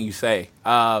 what can you say?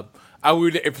 I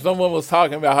would, if someone was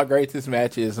talking about how great this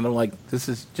match is, and I'm like, this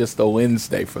is just a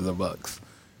Wednesday for the Bucks.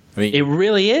 I mean, it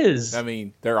really is. I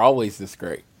mean, they're always this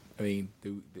great. I mean,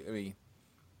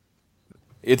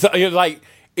 it's like,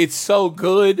 it's so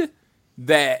good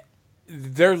that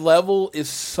their level is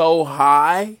so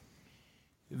high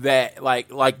that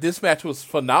like this match was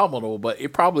phenomenal, but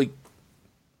it probably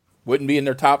wouldn't be in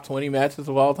their top 20 matches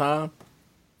of all time.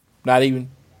 Not even,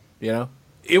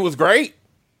 it was great.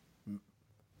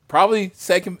 Probably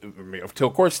second, of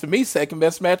course, to me, second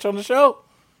best match on the show.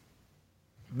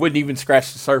 Wouldn't even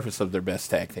scratch the surface of their best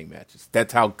tag team matches.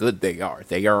 That's how good they are.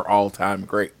 They are all-time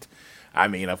great. I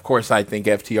mean, of course, I think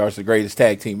FTR is the greatest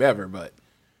tag team ever, but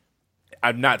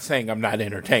I'm not saying I'm not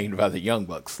entertained by the Young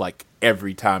Bucks like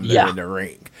every time they're in the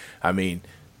ring. I mean,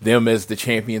 them as the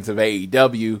champions of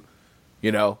AEW,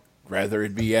 rather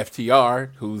it be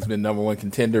FTR, who's been number one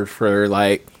contender for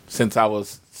since I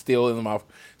was still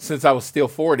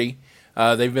 40.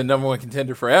 They've been number one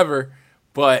contender forever,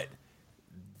 but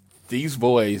these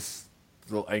boys,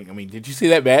 I mean, did you see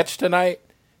that match tonight?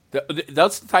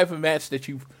 That's the type of match that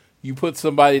you put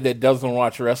somebody that doesn't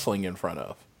watch wrestling in front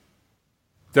of.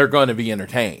 They're going to be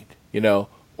entertained,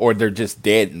 or they're just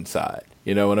dead inside.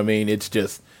 You know what I mean? It's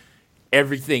just,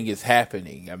 everything is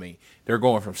happening. I mean, they're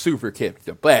going from super kick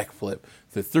to backflip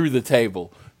to through the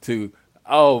table to,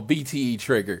 BTE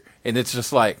trigger. And it's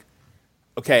just like,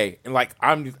 okay, and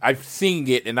I've seen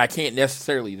it and I can't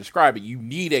necessarily describe it. You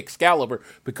need Excalibur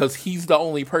because he's the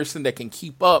only person that can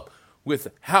keep up with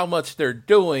how much they're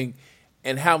doing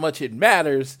and how much it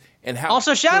matters. And how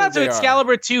also, shout out to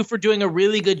Excalibur, too, for doing a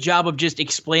really good job of just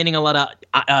explaining a lot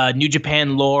of New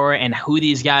Japan lore and who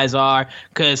these guys are.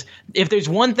 Because if there's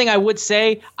one thing I would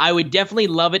say, I would definitely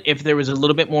love it if there was a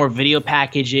little bit more video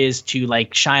packages to,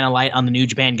 shine a light on the New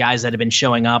Japan guys that have been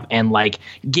showing up and,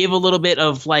 give a little bit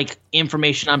of,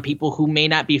 information on people who may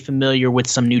not be familiar with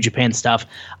some New Japan stuff.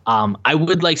 I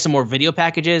would like some more video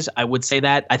packages. I would say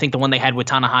that. I think the one they had with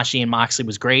Tanahashi and Moxley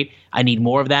was great. I need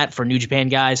more of that for New Japan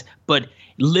guys. But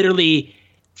literally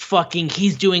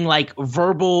he's doing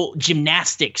verbal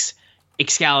gymnastics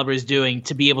Excalibur's doing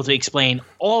to be able to explain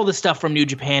all the stuff from New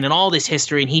Japan and all this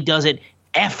history, and he does it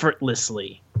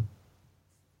effortlessly.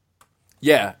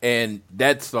 Yeah, and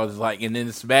that's what I was like, and in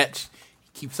this match,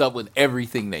 he keeps up with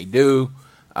everything they do,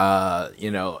 and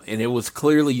it was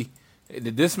clearly,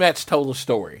 this match told a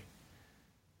story.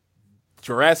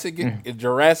 Jurassic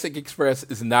Express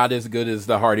is not as good as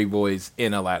the Hardy Boys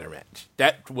in a ladder match.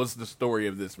 That was the story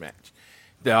of this match.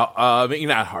 Not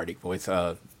Hardy Boys,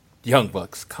 Young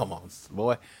Bucks. Come on,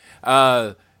 boy.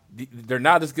 They're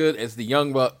not as good as the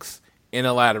Young Bucks in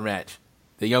a ladder match.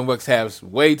 The Young Bucks have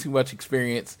way too much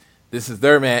experience. This is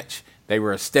their match. They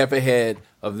were a step ahead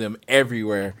of them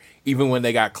everywhere. Even when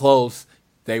they got close,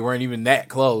 they weren't even that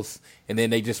close. And then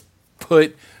they just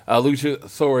put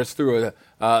Luchasaurus through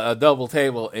a double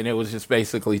table, and it was just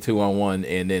basically 2-on-1,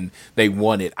 and then they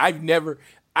won it. I've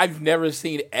never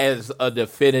seen as a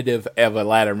definitive of a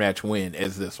ladder match win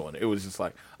as this one. It was just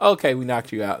like, okay, we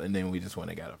knocked you out, and then we just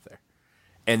went and got up there.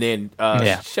 And then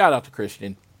shout out to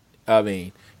Christian. I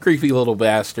mean, creepy little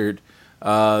bastard,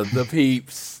 the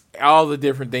peeps, all the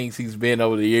different things he's been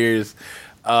over the years.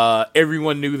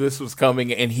 Everyone knew this was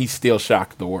coming, and he still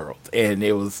shocked the world, and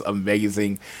it was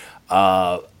amazing.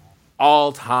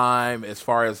 All time, as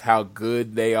far as how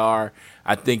good they are,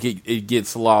 I think it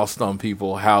gets lost on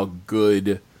people how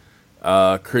good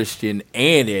Christian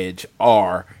and Edge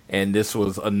are, and this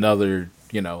was another,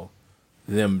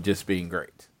 them just being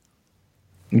great.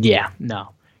 Yeah, no.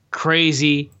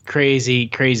 Crazy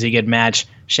good match.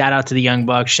 Shout out to the Young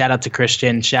Bucks. Shout out to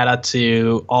Christian. Shout out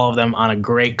to all of them on a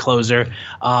great closer.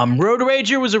 Road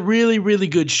Rager was a really, really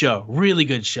good show. Really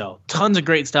good show. Tons of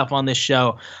great stuff on this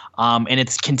show. And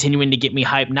it's continuing to get me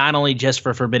hyped, not only just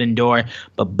for Forbidden Door,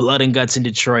 but Blood and Guts in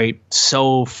Detroit.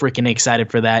 So freaking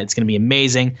excited for that. It's going to be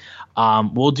amazing.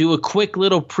 We'll do a quick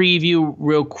little preview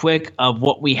real quick of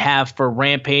what we have for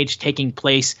Rampage taking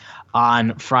place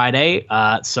on Friday.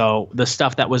 So the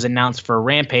stuff that was announced for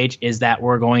Rampage is that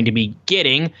we're going to be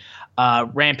getting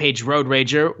Rampage Road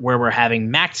Rager, where we're having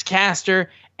Max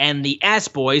Caster and the Ass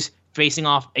Boys facing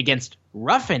off against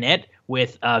Roughing It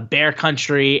with Bear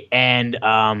Country and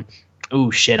I'm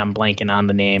blanking on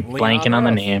the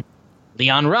name.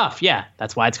 Leon Ruff. Yeah,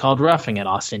 that's why it's called Roughing It,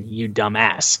 Austin. You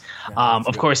dumbass.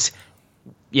 Of course,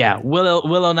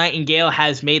 Willow Nightingale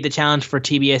has made the challenge for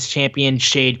TBS champion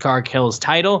Shade Cargill's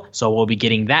title, so we'll be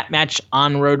getting that match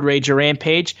on Road Rage or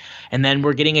Rampage. And then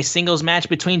we're getting a singles match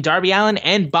between Darby Allin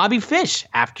and Bobby Fish.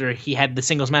 After he had the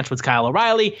singles match with Kyle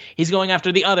O'Reilly, he's going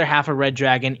after the other half of Red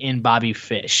Dragon in Bobby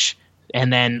Fish.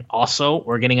 And then also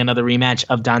we're getting another rematch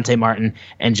of Dante Martin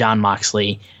and Jon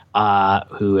Moxley,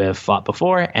 who have fought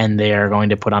before, and they are going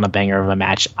to put on a banger of a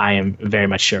match. I am very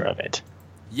much sure of it.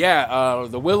 Yeah,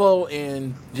 the Willow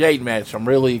and Jade match I'm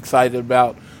really excited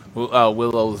about.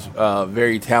 Willow's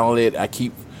very talented. I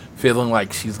keep feeling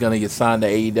like she's going to get signed to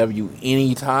AEW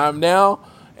anytime now.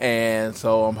 And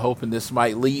so I'm hoping this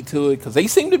might lead to it because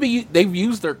they've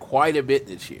used her quite a bit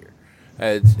this year.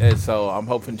 And so I'm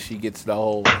hoping she gets the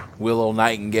whole Willow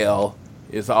Nightingale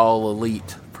is all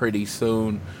elite pretty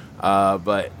soon.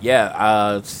 But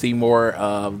yeah, see more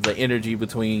of the energy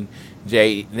between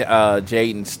Jade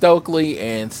and Stokely,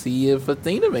 and see if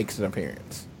Athena makes an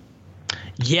appearance.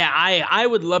 Yeah, I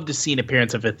would love to see an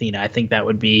appearance of Athena. I think that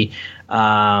would be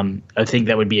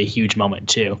a huge moment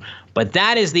too. But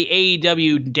that is the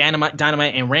AEW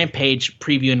Dynamite and Rampage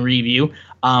preview and review.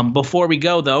 Before we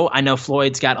go, though, I know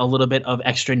Floyd's got a little bit of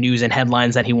extra news and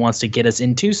headlines that he wants to get us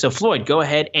into. So, Floyd, go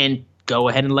ahead and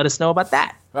let us know about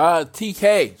that. TK,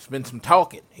 it's been some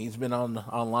talking. He's been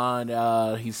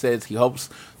online. He says he hopes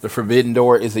the Forbidden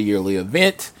Door is a yearly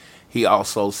event. He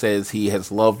also says he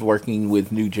has loved working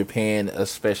with New Japan,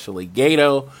 especially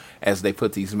Gato, as they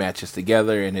put these matches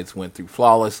together, and it's went through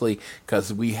flawlessly.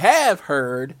 Because we have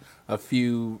heard a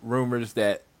few rumors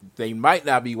that they might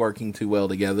not be working too well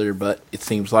together, but it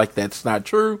seems like that's not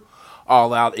true.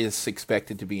 All Out is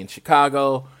expected to be in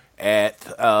Chicago at,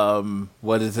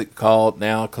 what is it called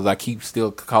now? Because I keep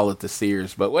still call it the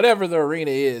Sears, but whatever the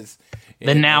arena is.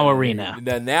 The Now Arena.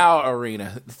 The Now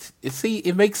Arena. See,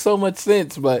 it makes so much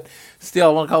sense, but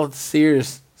still I want to call it the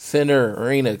Sears Center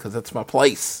Arena because that's my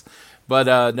place. But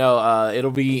no,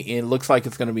 it looks like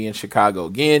it's going to be in Chicago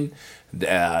again.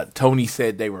 Tony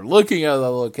said they were looking at other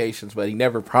locations, but he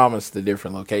never promised a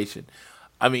different location.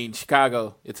 I mean,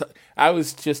 Chicago, I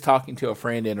was just talking to a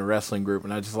friend in a wrestling group,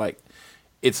 and I just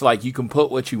it's like you can put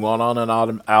what you want on an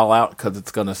All Out because it's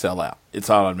going to sell out. It's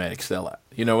automatic sellout.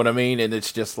 You know what I mean? And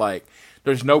it's just like,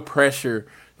 there's no pressure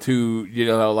to,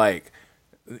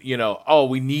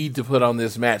 we need to put on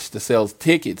this match to sell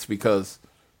tickets because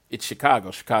it's Chicago.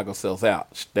 Chicago sells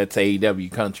out. That's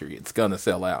AEW country. It's going to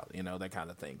sell out, that kind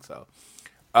of thing. So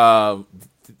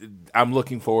I'm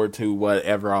looking forward to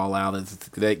whatever All Out is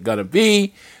going to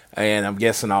be. And I'm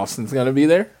guessing Austin's going to be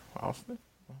there. Austin?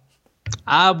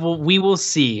 We will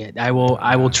see. I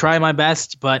will try my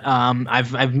best, but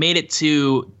I've made it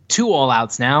to 2 All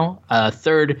Outs now.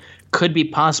 Third could be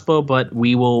possible, but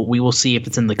we will see if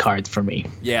it's in the cards for me.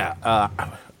 Yeah,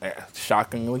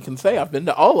 shockingly can say I've been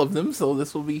to all of them, so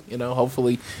this will be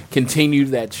hopefully continue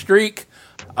that streak.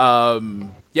 But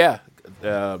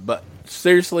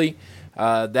seriously,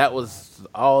 that was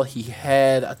all he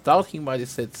had. I thought he might have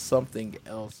said something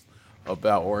else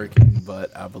about working,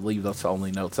 but I believe that's the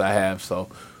only notes I have. So,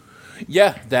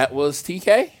 yeah, that was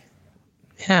TK.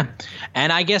 Yeah,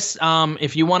 and I guess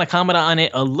if you want to comment on it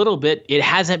a little bit, it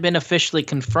hasn't been officially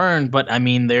confirmed, but I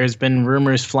mean, there's been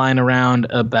rumors flying around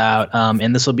about,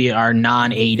 and this will be our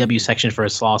non-AEW section for a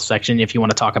small section if you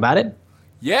want to talk about it.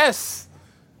 Yes,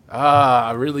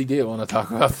 I really did want to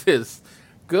talk about this.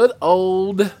 Good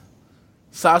old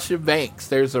Sasha Banks.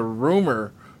 There's a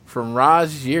rumor from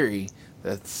Raj Giri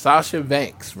that Sasha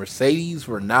Banks, Mercedes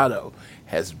Renato,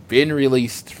 has been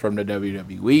released from the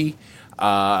WWE.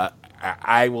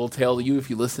 I will tell you, if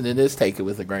you listen to this, take it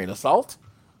with a grain of salt.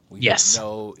 We don't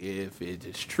know if it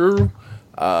is true.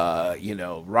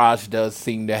 Raj does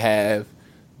seem to have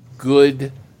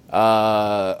good.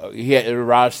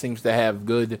 Raj seems to have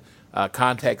good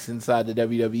contacts inside the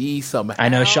WWE somehow. I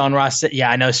know Sean Ross. Yeah,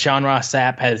 I know Sean Ross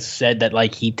Sapp has said that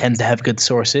he tends to have good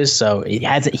sources. So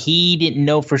he didn't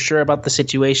know for sure about the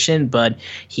situation, but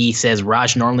he says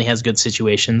Raj normally has good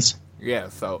situations. Yeah.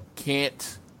 So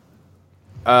can't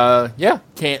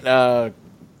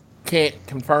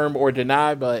confirm or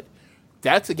deny, but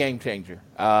that's a game changer.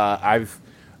 I've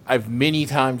many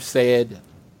times said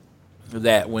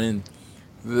that when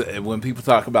people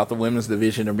talk about the women's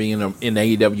division or being in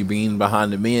AEW being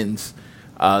behind the men's,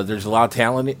 there's a lot of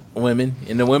talented women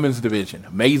in the women's division,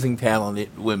 amazing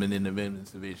talented women in the women's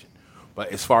division. But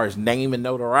as far as name and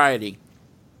notoriety,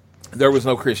 there was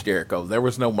no Chris Jericho, there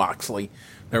was no Moxley,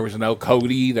 there was no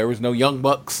Cody, there was no Young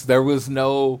Bucks, there was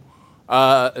no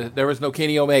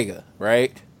Kenny Omega,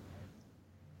 right?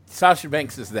 Sasha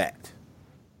Banks is that.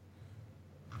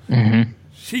 Mm-hmm.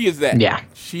 She is that. Yeah.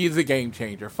 She is a game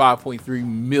changer. 5.3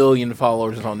 million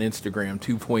followers on Instagram,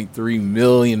 2.3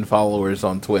 million followers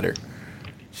on Twitter.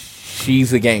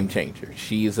 She's a game changer.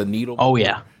 She is a needle. Oh,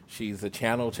 yeah. She's a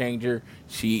channel changer.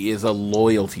 She is a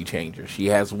loyalty changer. She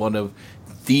has one of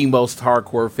the most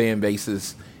hardcore fan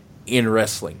bases in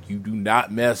wrestling. You do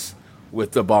not mess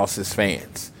with the boss's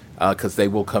fans because they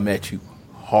will come at you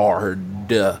hard.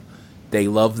 They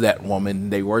love that woman.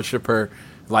 They worship her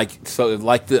like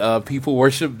the people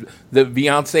worship the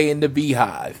Beyonce and the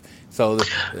Beehive. So,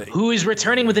 who is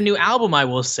returning with a new album? I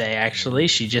will say, actually,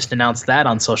 she just announced that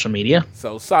on social media.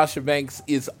 So Sasha Banks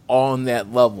is on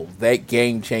that level, that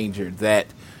game changer, that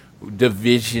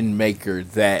division maker.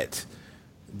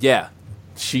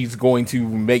 She's going to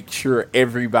make sure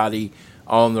everybody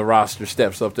on the roster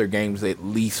steps up their games at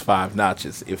least 5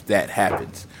 notches if that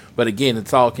happens. But again,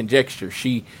 it's all conjecture.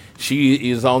 She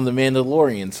is on The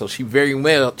Mandalorian, so she very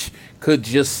much could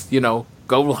just, go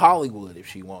to Hollywood if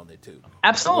she wanted to.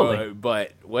 Absolutely.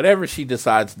 But whatever she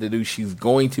decides to do, she's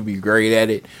going to be great at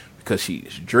it because she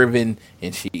is driven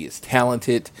and she is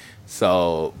talented.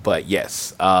 So, but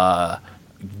yes.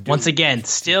 Once again,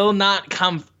 still not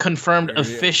confirmed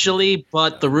officially,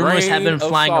 but the rumors have been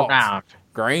flying around.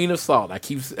 Grain of salt.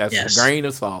 That's a grain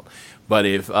of salt. But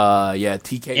if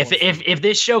TK, if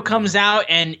this show comes out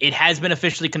and it has been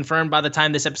officially confirmed by the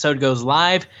time this episode goes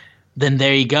live, then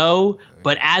there you go.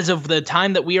 But as of the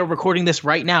time that we are recording this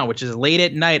right now, which is late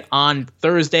at night on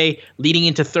Thursday, leading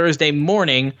into Thursday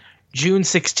morning, June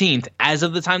 16th, as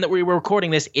of the time that we were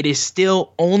recording this, it is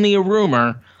still only a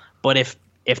rumor. But if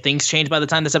things change by the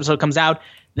time this episode comes out,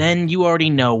 then you already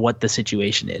know what the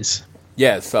situation is.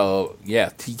 Yeah, so,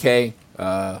 TK,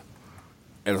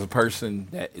 as a person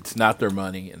that it's not their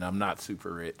money and I'm not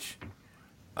super rich,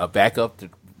 back up the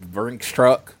Brinks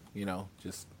truck,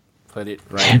 just put it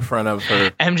right in front of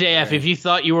her. MJF, if you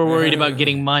thought you were worried about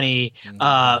getting money,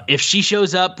 if she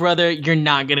shows up, brother, you're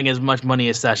not getting as much money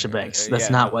as Sasha Banks. That's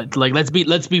not what. Let's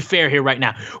be fair here right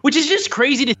now. Which is just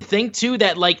crazy to think too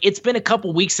that it's been a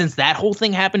couple weeks since that whole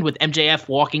thing happened with MJF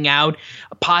walking out,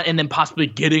 and then possibly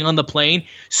getting on the plane.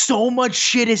 So much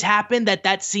shit has happened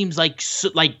that seems like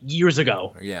years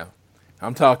ago. Yeah,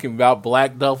 I'm talking about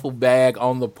black duffel bag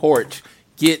on the porch.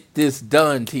 Get this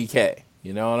done, TK.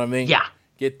 You know what I mean? Yeah.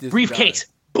 Get this briefcase.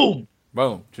 Done.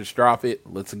 Boom. Just drop it.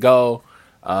 Let's go.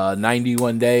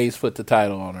 91 days. Put the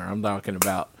title on her. I'm talking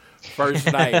about first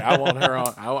night. I want her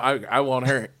on. I want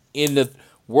her in the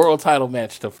world title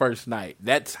match the first night.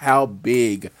 That's how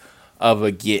big of a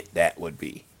get that would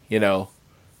be.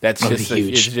 That's just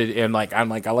huge. And like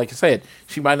I said,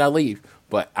 she might not leave,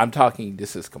 but I'm talking.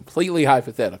 This is completely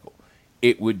hypothetical.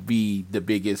 It would be the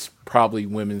biggest, probably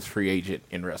women's free agent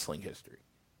in wrestling history.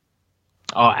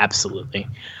 Oh, absolutely.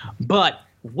 But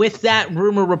with that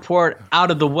rumor report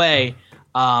out of the way,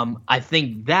 I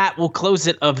think that will close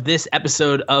it of this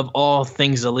episode of All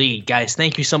Things Elite. Guys,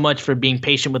 thank you so much for being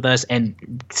patient with us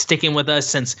and sticking with us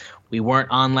since we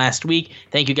weren't on last week.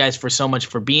 Thank you guys so much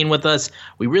for being with us.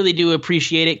 We really do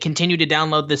appreciate it. Continue to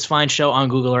download this fine show on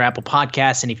Google or Apple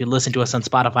Podcasts. And if you listen to us on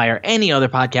Spotify or any other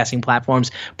podcasting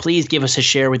platforms, please give us a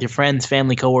share with your friends,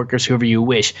 family, coworkers, whoever you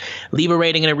wish. Leave a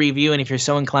rating and a review. And if you're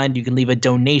so inclined, you can leave a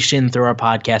donation through our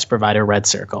podcast provider, Red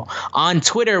Circle. On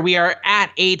Twitter, we are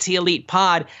at AT Elite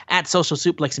Pod, at Social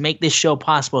Suplex. Make this show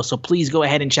possible. So please go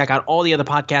ahead and check out all the other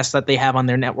podcasts that they have on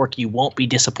their network. You won't be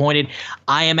disappointed.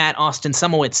 I am at Austin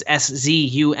Sumowitz, SZUMOWICZ.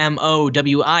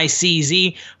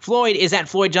 Floyd is at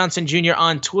Floyd Johnson Jr.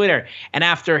 on Twitter. And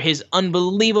after his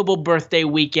unbelievable birthday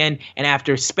weekend, and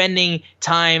after spending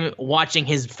time watching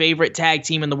his favorite tag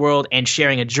team in the world and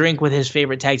sharing a drink with his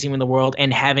favorite tag team in the world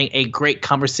and having a great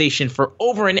conversation for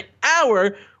over an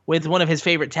hour with one of his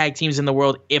favorite tag teams in the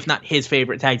world, if not his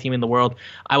favorite tag team in the world,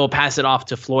 I will pass it off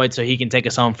to Floyd so he can take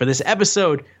us home for this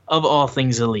episode of All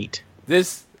Things Elite.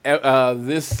 This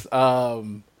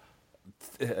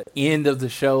end of the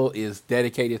show is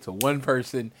dedicated to one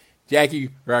person,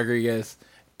 Jackie Rodriguez,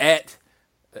 at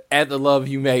the Love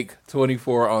You Make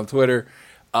 24 on Twitter,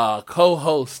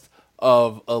 co-host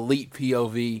of Elite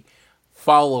POV.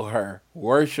 Follow her,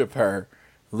 worship her,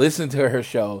 listen to her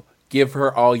show, give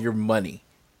her all your money.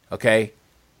 Okay?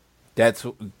 That's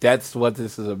what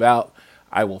this is about.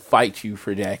 I will fight you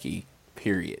for Jackie,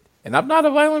 period. And I'm not a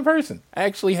violent person. I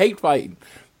actually hate fighting,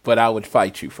 but I would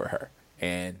fight you for her.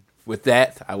 And with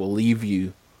that, I will leave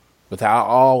you with how I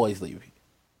always leave you.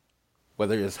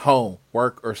 Whether it's home,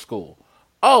 work, or school,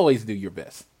 always do your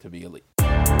best to be elite.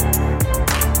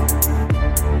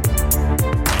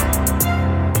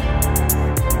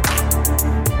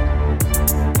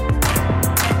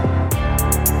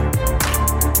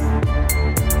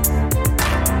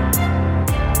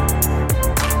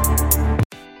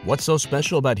 What's so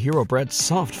special about Hero Bread's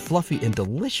soft, fluffy, and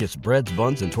delicious breads,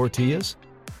 buns, and tortillas?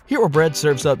 Hero Bread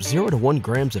serves up 0 to 1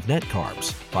 grams of net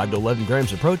carbs, 5 to 11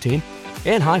 grams of protein,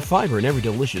 and high fiber in every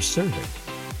delicious serving.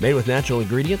 Made with natural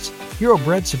ingredients, Hero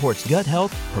Bread supports gut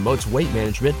health, promotes weight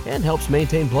management, and helps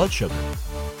maintain blood sugar.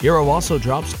 Hero also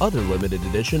drops other limited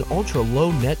edition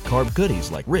ultra-low net carb goodies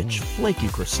like rich, flaky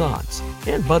croissants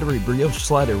and buttery brioche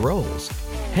slider rolls.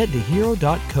 Head to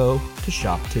hero.co to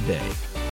shop today.